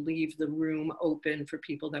said, I will leave the room open for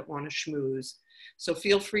people that want to schmooze. So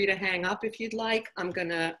feel free to hang up if you'd like. I'm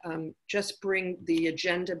gonna just bring the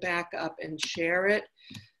agenda back up and share it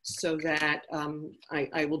so that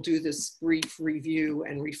I will do this brief review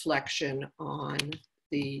and reflection on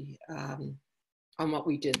what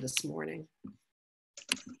we did this morning.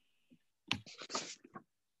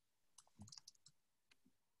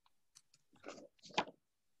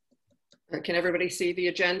 Can everybody see the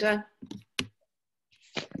agenda?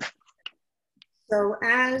 So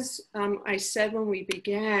as I said when we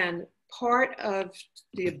began, part of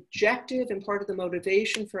the objective and part of the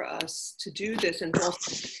motivation for us to do this, and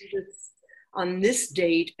also do this on this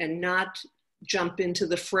date and not jump into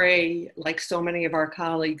the fray like so many of our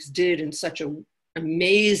colleagues did in such an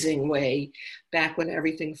amazing way back when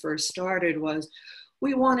everything first started, was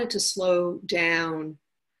we wanted to slow down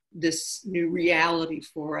this new reality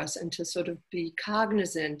for us and to sort of be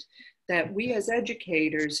cognizant that we as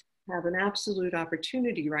educators have an absolute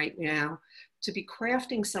opportunity right now to be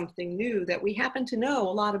crafting something new that we happen to know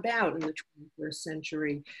a lot about in the 21st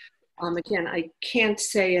century. Again, I can't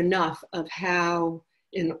say enough of how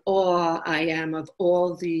in awe I am of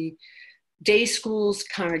all the day schools,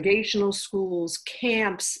 congregational schools,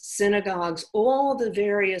 camps, synagogues, all the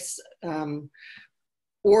various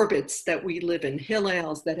orbits that we live in,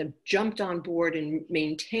 Hillels, that have jumped on board and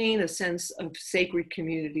maintain a sense of sacred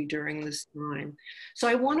community during this time. So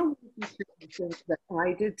I want to walk you through the things that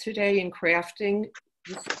I did today in crafting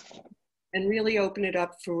this and really open it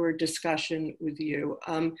up for discussion with you.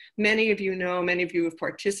 Many of you know, many of you have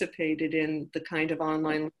participated in the kind of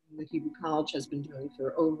online learning that Hebrew College has been doing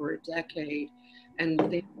for over a decade, and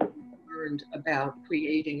they've learned about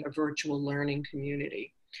creating a virtual learning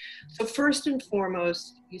community. So first and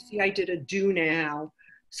foremost, you see I did a do now,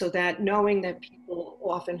 so that knowing that people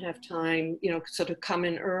often have time, sort of come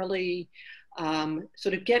in early,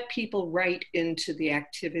 sort of get people right into the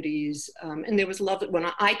activities. And there was love that when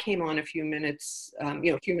I came on a few minutes,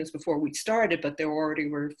 a few minutes before we started, but there already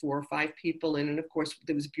were 4 or 5 people in, and of course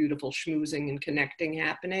there was beautiful schmoozing and connecting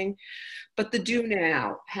happening. But the do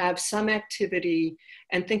now, have some activity,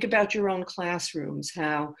 and think about your own classrooms,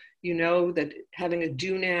 how you know that having a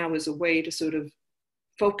do now is a way to sort of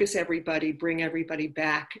focus everybody, bring everybody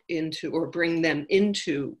back into, or bring them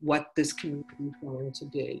into what this community is going to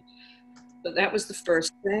be. So that was the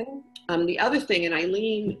first thing. The other thing, and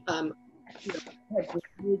Eileen had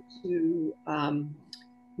to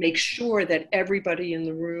make sure that everybody in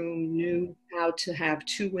the room knew how to have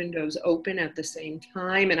 2 windows open at the same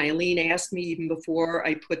time. And Eileen asked me even before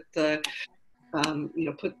I put the,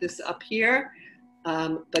 put this up here.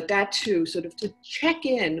 But that too, sort of to check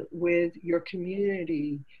in with your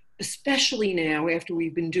community, especially now after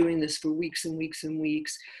we've been doing this for weeks and weeks and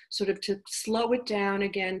weeks, sort of to slow it down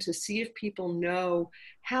again, to see if people know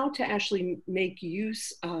how to actually make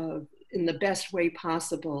use of, in the best way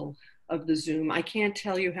possible, of the Zoom. I can't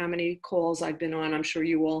tell you how many calls I've been on, I'm sure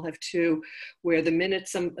you all have too, where the minute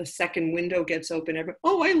a second window gets open,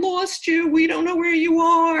 oh, I lost you, we don't know where you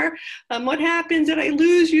are, what happened, did I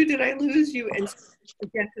lose you, did I lose you? And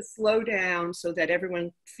again, to slow down so that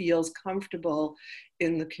everyone feels comfortable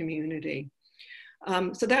in the community.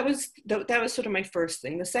 So that was sort of my first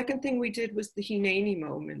thing. The second thing we did was the Hineni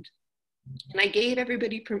moment. And I gave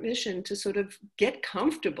everybody permission to sort of get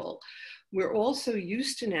comfortable. We're all so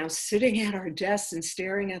used to now sitting at our desks and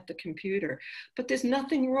staring at the computer, but there's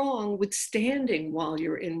nothing wrong with standing while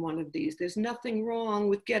you're in one of these. There's nothing wrong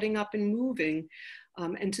with getting up and moving,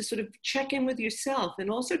 and to sort of check in with yourself, and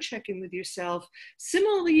also check in with yourself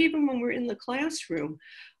similarly even when we're in the classroom.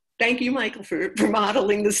 Thank you, Michael, for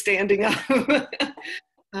modeling the standing up.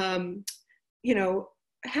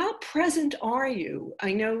 How present are you?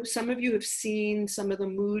 I know some of you have seen some of the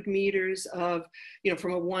mood meters of,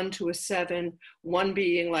 from a 1 to a 7, 1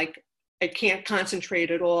 being like, I can't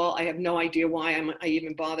concentrate at all, I have no idea why I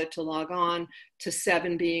even bothered to log on, to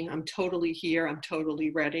 7 being, I'm totally here, I'm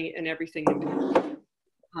totally ready, and everything in between.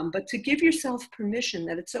 But to give yourself permission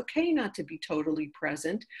that it's okay not to be totally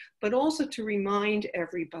present, but also to remind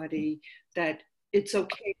everybody that it's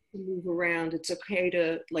okay to move around, it's okay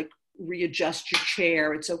to readjust your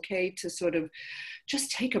chair. It's okay to sort of just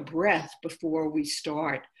take a breath before we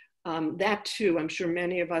start. That too, I'm sure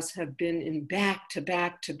many of us have been in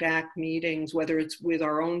back-to-back meetings, whether it's with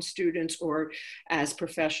our own students or as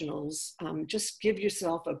professionals. Just give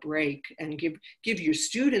yourself a break and give your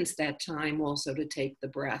students that time also to take the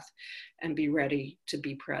breath and be ready to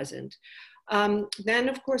be present. Then,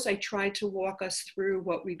 of course, I tried to walk us through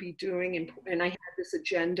what we'd be doing, and I had this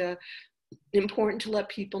agenda. Important to let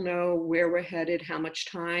people know where we're headed, how much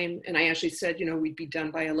time. And I actually said, we'd be done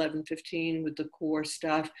by 11:15 with the core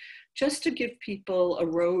stuff, just to give people a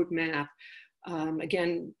roadmap.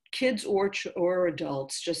 Again, kids or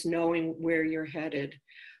adults, just knowing where you're headed.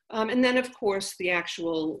 And then, of course, the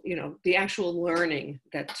actual learning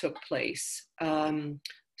that took place.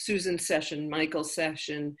 Susan's session, Michael's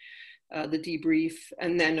session, the debrief,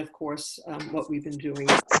 and then, of course, what we've been doing.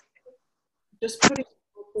 Just putting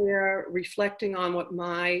there, reflecting on what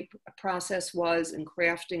my process was in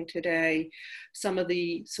crafting today, some of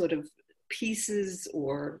the sort of pieces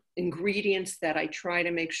or ingredients that I try to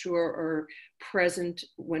make sure are present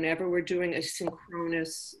whenever we're doing a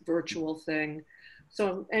synchronous virtual thing.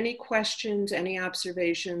 So any questions, any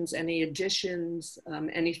observations, any additions,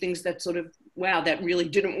 any things that sort of, wow, that really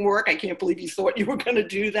didn't work. I can't believe you thought you were going to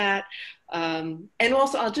do that. And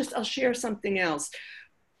also I'll share something else.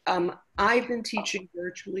 I've been teaching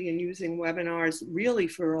virtually and using webinars really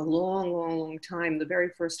for a long time. The very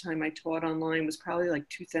first time I taught online was probably like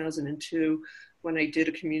 2002 when I did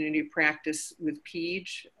a community practice with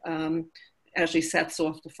Peach. Actually, Seth's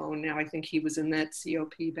off the phone now. I think he was in that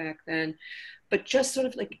COP back then. But just sort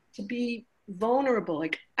of like to be vulnerable,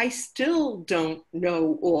 like I still don't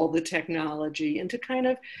know all the technology, and to kind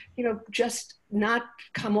of, just not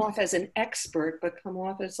come off as an expert, but come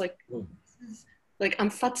off as like,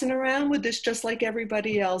 I'm futzing around with this just like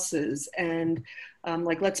everybody else is. And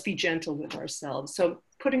let's be gentle with ourselves. So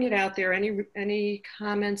putting it out there, any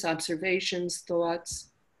comments, observations, thoughts?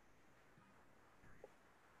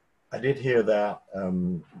 I did hear that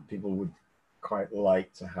people would quite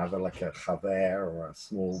like to have a chaver or a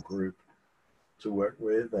small group to work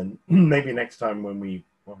with. And maybe next time when we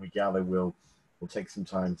gather, we'll take some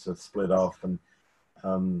time to split off and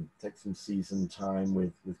take some season time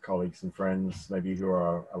with colleagues and friends, maybe who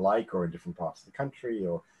are alike or in different parts of the country,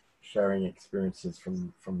 or sharing experiences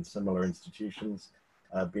from similar institutions.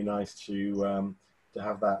 It'd be nice to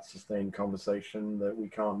have that sustained conversation that we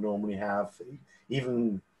can't normally have,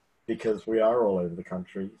 even because we are all over the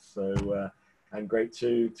country. So, and great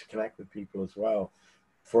to connect with people as well.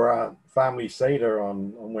 For our family Seder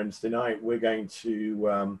on Wednesday night, we're going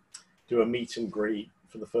to do a meet and greet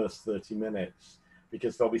for the first 30 minutes.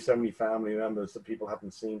 Because there'll be so many family members that people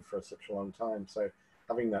haven't seen for such a long time. So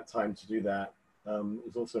having that time to do that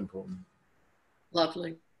is also important.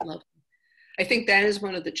 Lovely. I think that is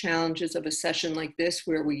one of the challenges of a session like this,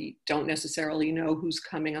 where we don't necessarily know who's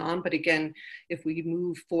coming on. But again, if we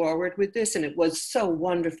move forward with this, and it was so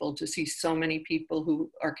wonderful to see so many people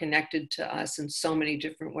who are connected to us in so many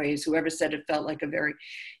different ways. Whoever said it felt like a very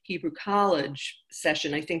Hebrew College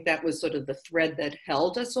session, I think that was sort of the thread that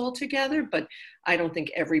held us all together. But I don't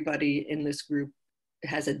think everybody in this group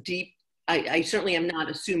has a deep, I certainly am not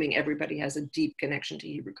assuming everybody has a deep connection to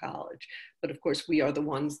Hebrew College, but of course we are the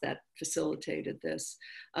ones that facilitated this.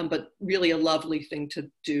 But really a lovely thing to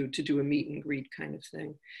do a meet and greet kind of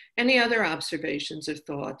thing. Any other observations or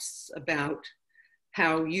thoughts about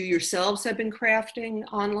how you yourselves have been crafting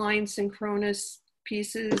online synchronous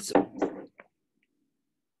pieces?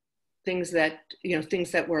 Things that,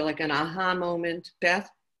 things that were like an aha moment. Beth?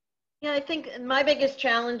 Yeah, I think my biggest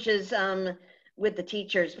challenge is with the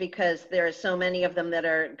teachers, because there are so many of them that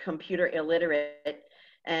are computer illiterate,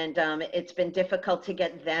 and it's been difficult to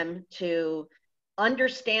get them to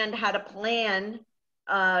understand how to plan.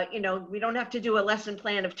 We don't have to do a lesson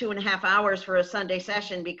plan of 2.5 hours for a Sunday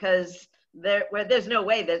session, because there's no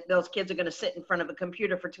way that those kids are going to sit in front of a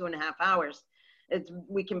computer for 2.5 hours.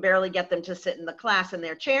 We can barely get them to sit in the class in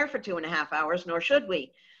their chair for 2.5 hours, nor should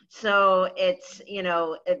we. So it's,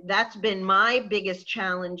 that's been my biggest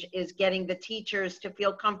challenge, is getting the teachers to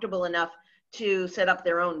feel comfortable enough to set up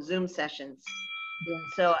their own Zoom sessions. Yeah.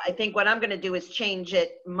 So I think what I'm going to do is change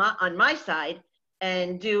it on my side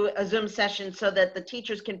and do a Zoom session so that the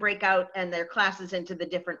teachers can break out and their classes into the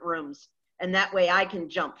different rooms. And that way I can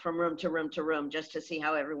jump from room to room to room just to see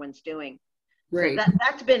how everyone's doing. Right. So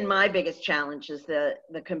that's been my biggest challenge, is the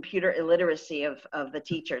computer illiteracy of the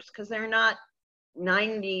teachers, because they're not,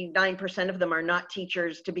 99% of them are not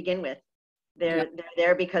teachers to begin with. They're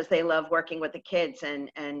there because they love working with the kids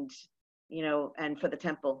and for the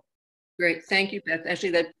temple. Great, thank you, Beth.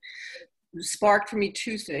 Actually, that sparked for me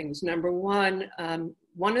two things. Number one,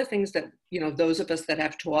 one of the things that those of us that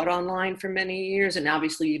have taught online for many years, and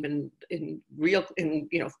obviously even in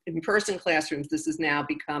in-person classrooms, this has now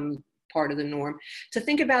become part of the norm, to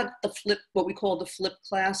think about what we call the flipped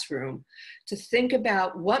classroom, to think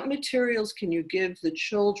about what materials can you give the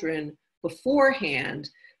children beforehand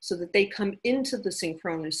so that they come into the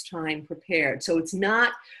synchronous time prepared. So it's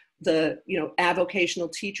not the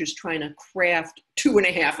avocational teachers trying to craft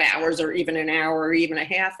 2.5 hours or even an hour or even a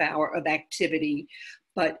half hour of activity,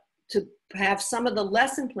 but to have some of the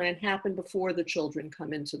lesson plan happen before the children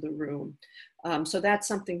come into the room. So that's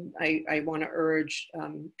something I want to urge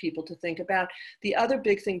people to think about. The other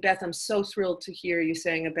big thing, Beth, I'm so thrilled to hear you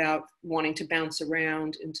saying about wanting to bounce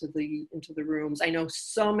around into the rooms. I know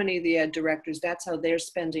so many of the ed directors, that's how they're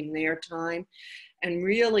spending their time. And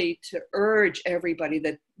really to urge everybody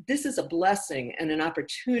that this is a blessing and an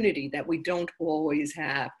opportunity that we don't always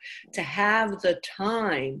have, to have the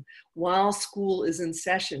time while school is in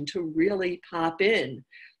session to really pop in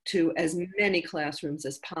to as many classrooms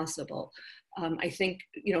as possible. I think,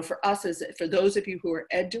 for us, for those of you who are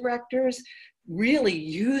ed directors, really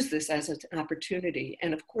use this as an opportunity.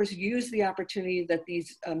 And of course, use the opportunity that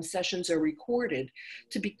these sessions are recorded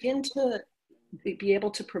to begin to be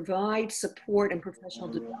able to provide support and professional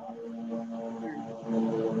development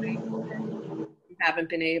we haven't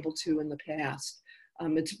been able to in the past.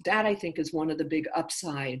 That, I think, is one of the big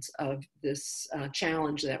upsides of this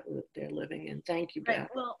challenge that they're living in. Thank you, Beth. Right.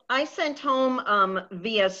 Well, I sent home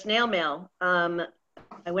via snail mail.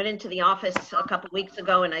 I went into the office a couple weeks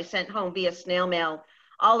ago and I sent home via snail mail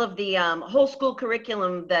all of the whole school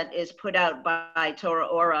curriculum that is put out by Torah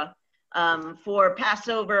Ora for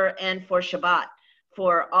Passover and for Shabbat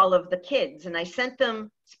for all of the kids. And I sent them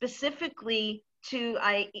specifically to,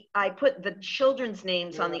 I put the children's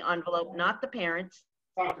names on the envelope, not the parents,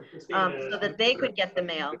 so that they could get the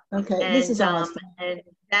mail. Okay, and, this is awesome. And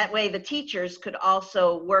that way the teachers could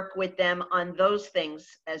also work with them on those things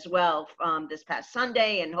as well this past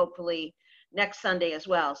Sunday and hopefully next Sunday as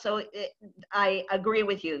well. So I agree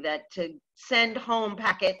with you that to send home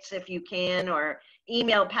packets if you can, or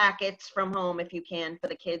email packets from home if you can, for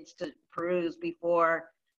the kids to peruse before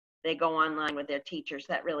they go online with their teachers,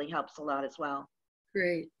 that really helps a lot as well.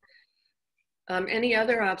 Great. Any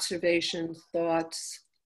other observations, thoughts?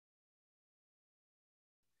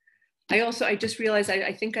 I just realized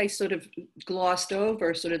I think I sort of glossed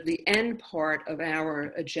over sort of the end part of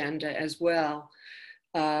our agenda as well.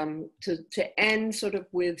 To end sort of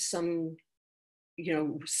with some,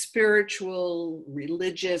 spiritual,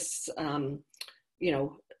 religious, a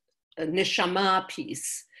neshama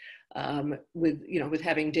piece, with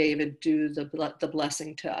having David do the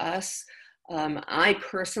blessing to us. I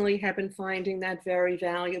personally have been finding that very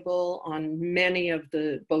valuable on many of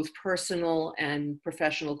the both personal and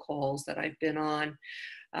professional calls that I've been on.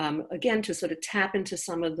 Again, to sort of tap into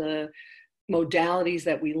some of the modalities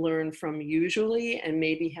that we learn from usually and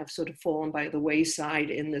maybe have sort of fallen by the wayside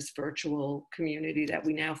in this virtual community that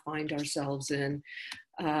we now find ourselves in.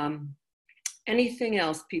 Anything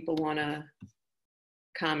else people want to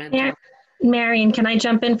comment on? Marion, can I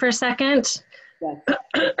jump in for a second?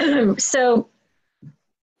 Yes. So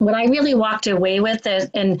what I really walked away with is,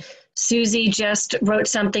 and Susie just wrote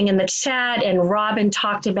something in the chat and Robin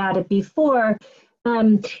talked about it before,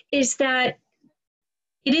 is that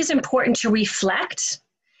it is important to reflect,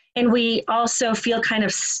 and we also feel kind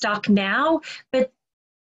of stuck now, but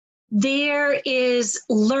there is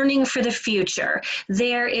learning for the future.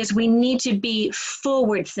 We need to be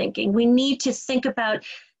forward thinking. We need to think about,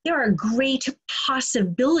 there are great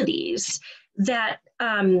possibilities that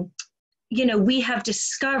we have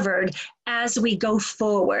discovered as we go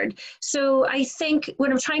forward. So I think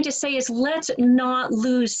what I'm trying to say is, let's not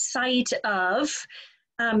lose sight of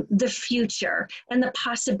the future and the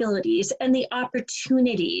possibilities and the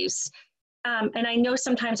opportunities. And I know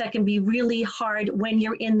sometimes that can be really hard when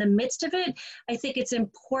you're in the midst of it. I think it's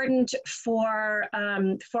important for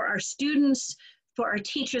our students, for our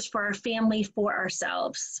teachers, for our family, for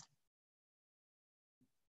ourselves.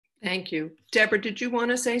 Thank you. Deborah, did you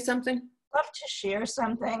want to say something? Love to share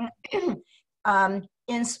something.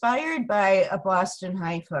 Inspired by a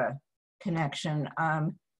Boston-Haifa connection,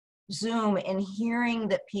 Zoom, and hearing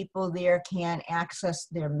that people there can access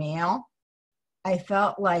their mail, I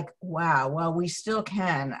felt like, wow, well, we still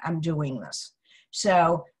can. I'm doing this.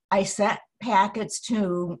 So I sent packets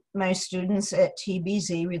to my students at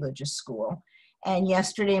TBZ Religious School. And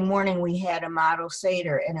yesterday morning we had a model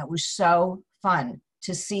Seder, and it was so fun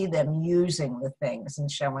to see them using the things and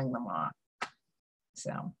showing them off.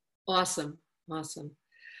 So awesome, awesome.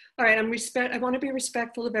 All right, I want to be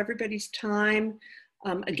respectful of everybody's time.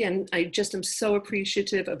 Again, I just am so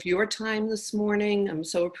appreciative of your time this morning. I'm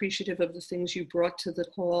so appreciative of the things you brought to the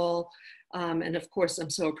call. And of course, I'm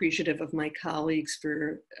so appreciative of my colleagues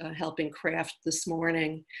for helping craft this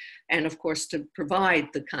morning, and of course, to provide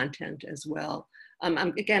the content as well.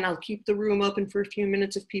 Again, I'll keep the room open for a few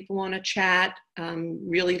minutes if people want to chat.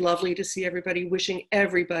 Really lovely to see everybody. Wishing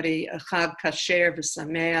everybody a Chag Kasher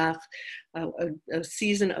v'Sameach, a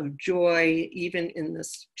season of joy, even in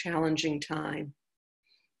this challenging time.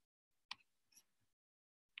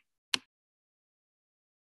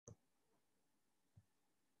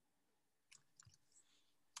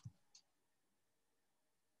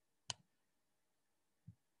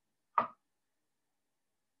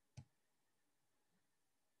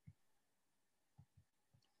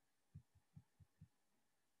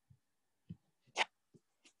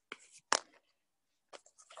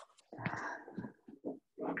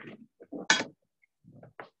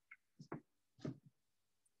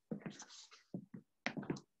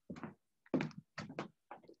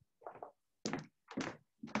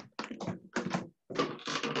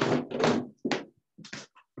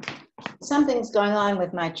 Something's going on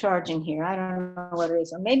with my charging here. I don't know what it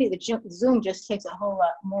is. Or maybe the Zoom just takes a whole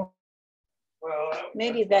lot more. Well,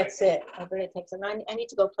 maybe that's it. I bet it takes. I need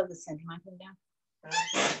to go plug this in. Am I going down?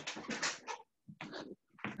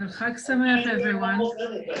 Chag Sameach, everyone.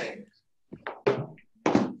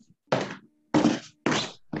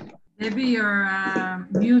 Maybe you're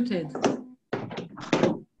muted.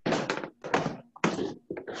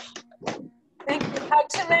 Thank you. Chag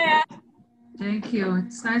Sameach. Thank you.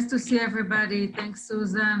 It's nice to see everybody. Thanks,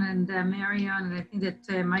 Susan and Marion. And I think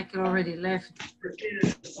that Michael already left.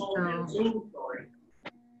 So,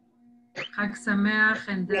 Chag Sameach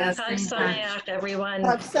and Chag Sameach, everyone.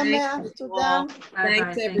 Chag Sameach, Tuda.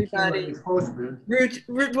 Thanks, everybody. Ruth,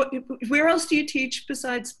 where else do you teach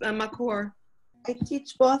besides Makor? I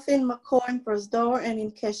teach both in Makor and Prosdor and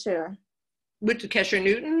in Kesher. With Kesher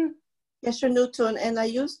Newton? Kesher Newton, and I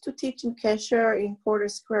used to teach in Kesher in Porter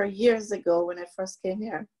Square years ago when I first came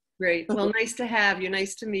here. Great. Well, nice to have you.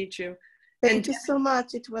 Nice to meet you. Thank you so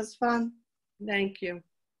much. It was fun. Thank you.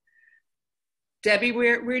 Debbie,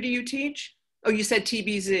 where do you teach? Oh, you said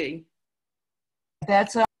TBZ.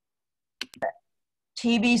 That's a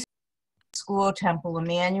TBZ School, Temple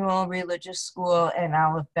Emmanuel Religious School, and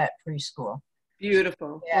Aleph Bet Preschool.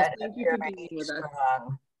 Beautiful. Yeah, well, thank you for being with us.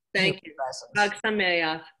 Strong. Thank you. Chag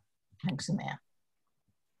Sameach. Thanks, Samantha.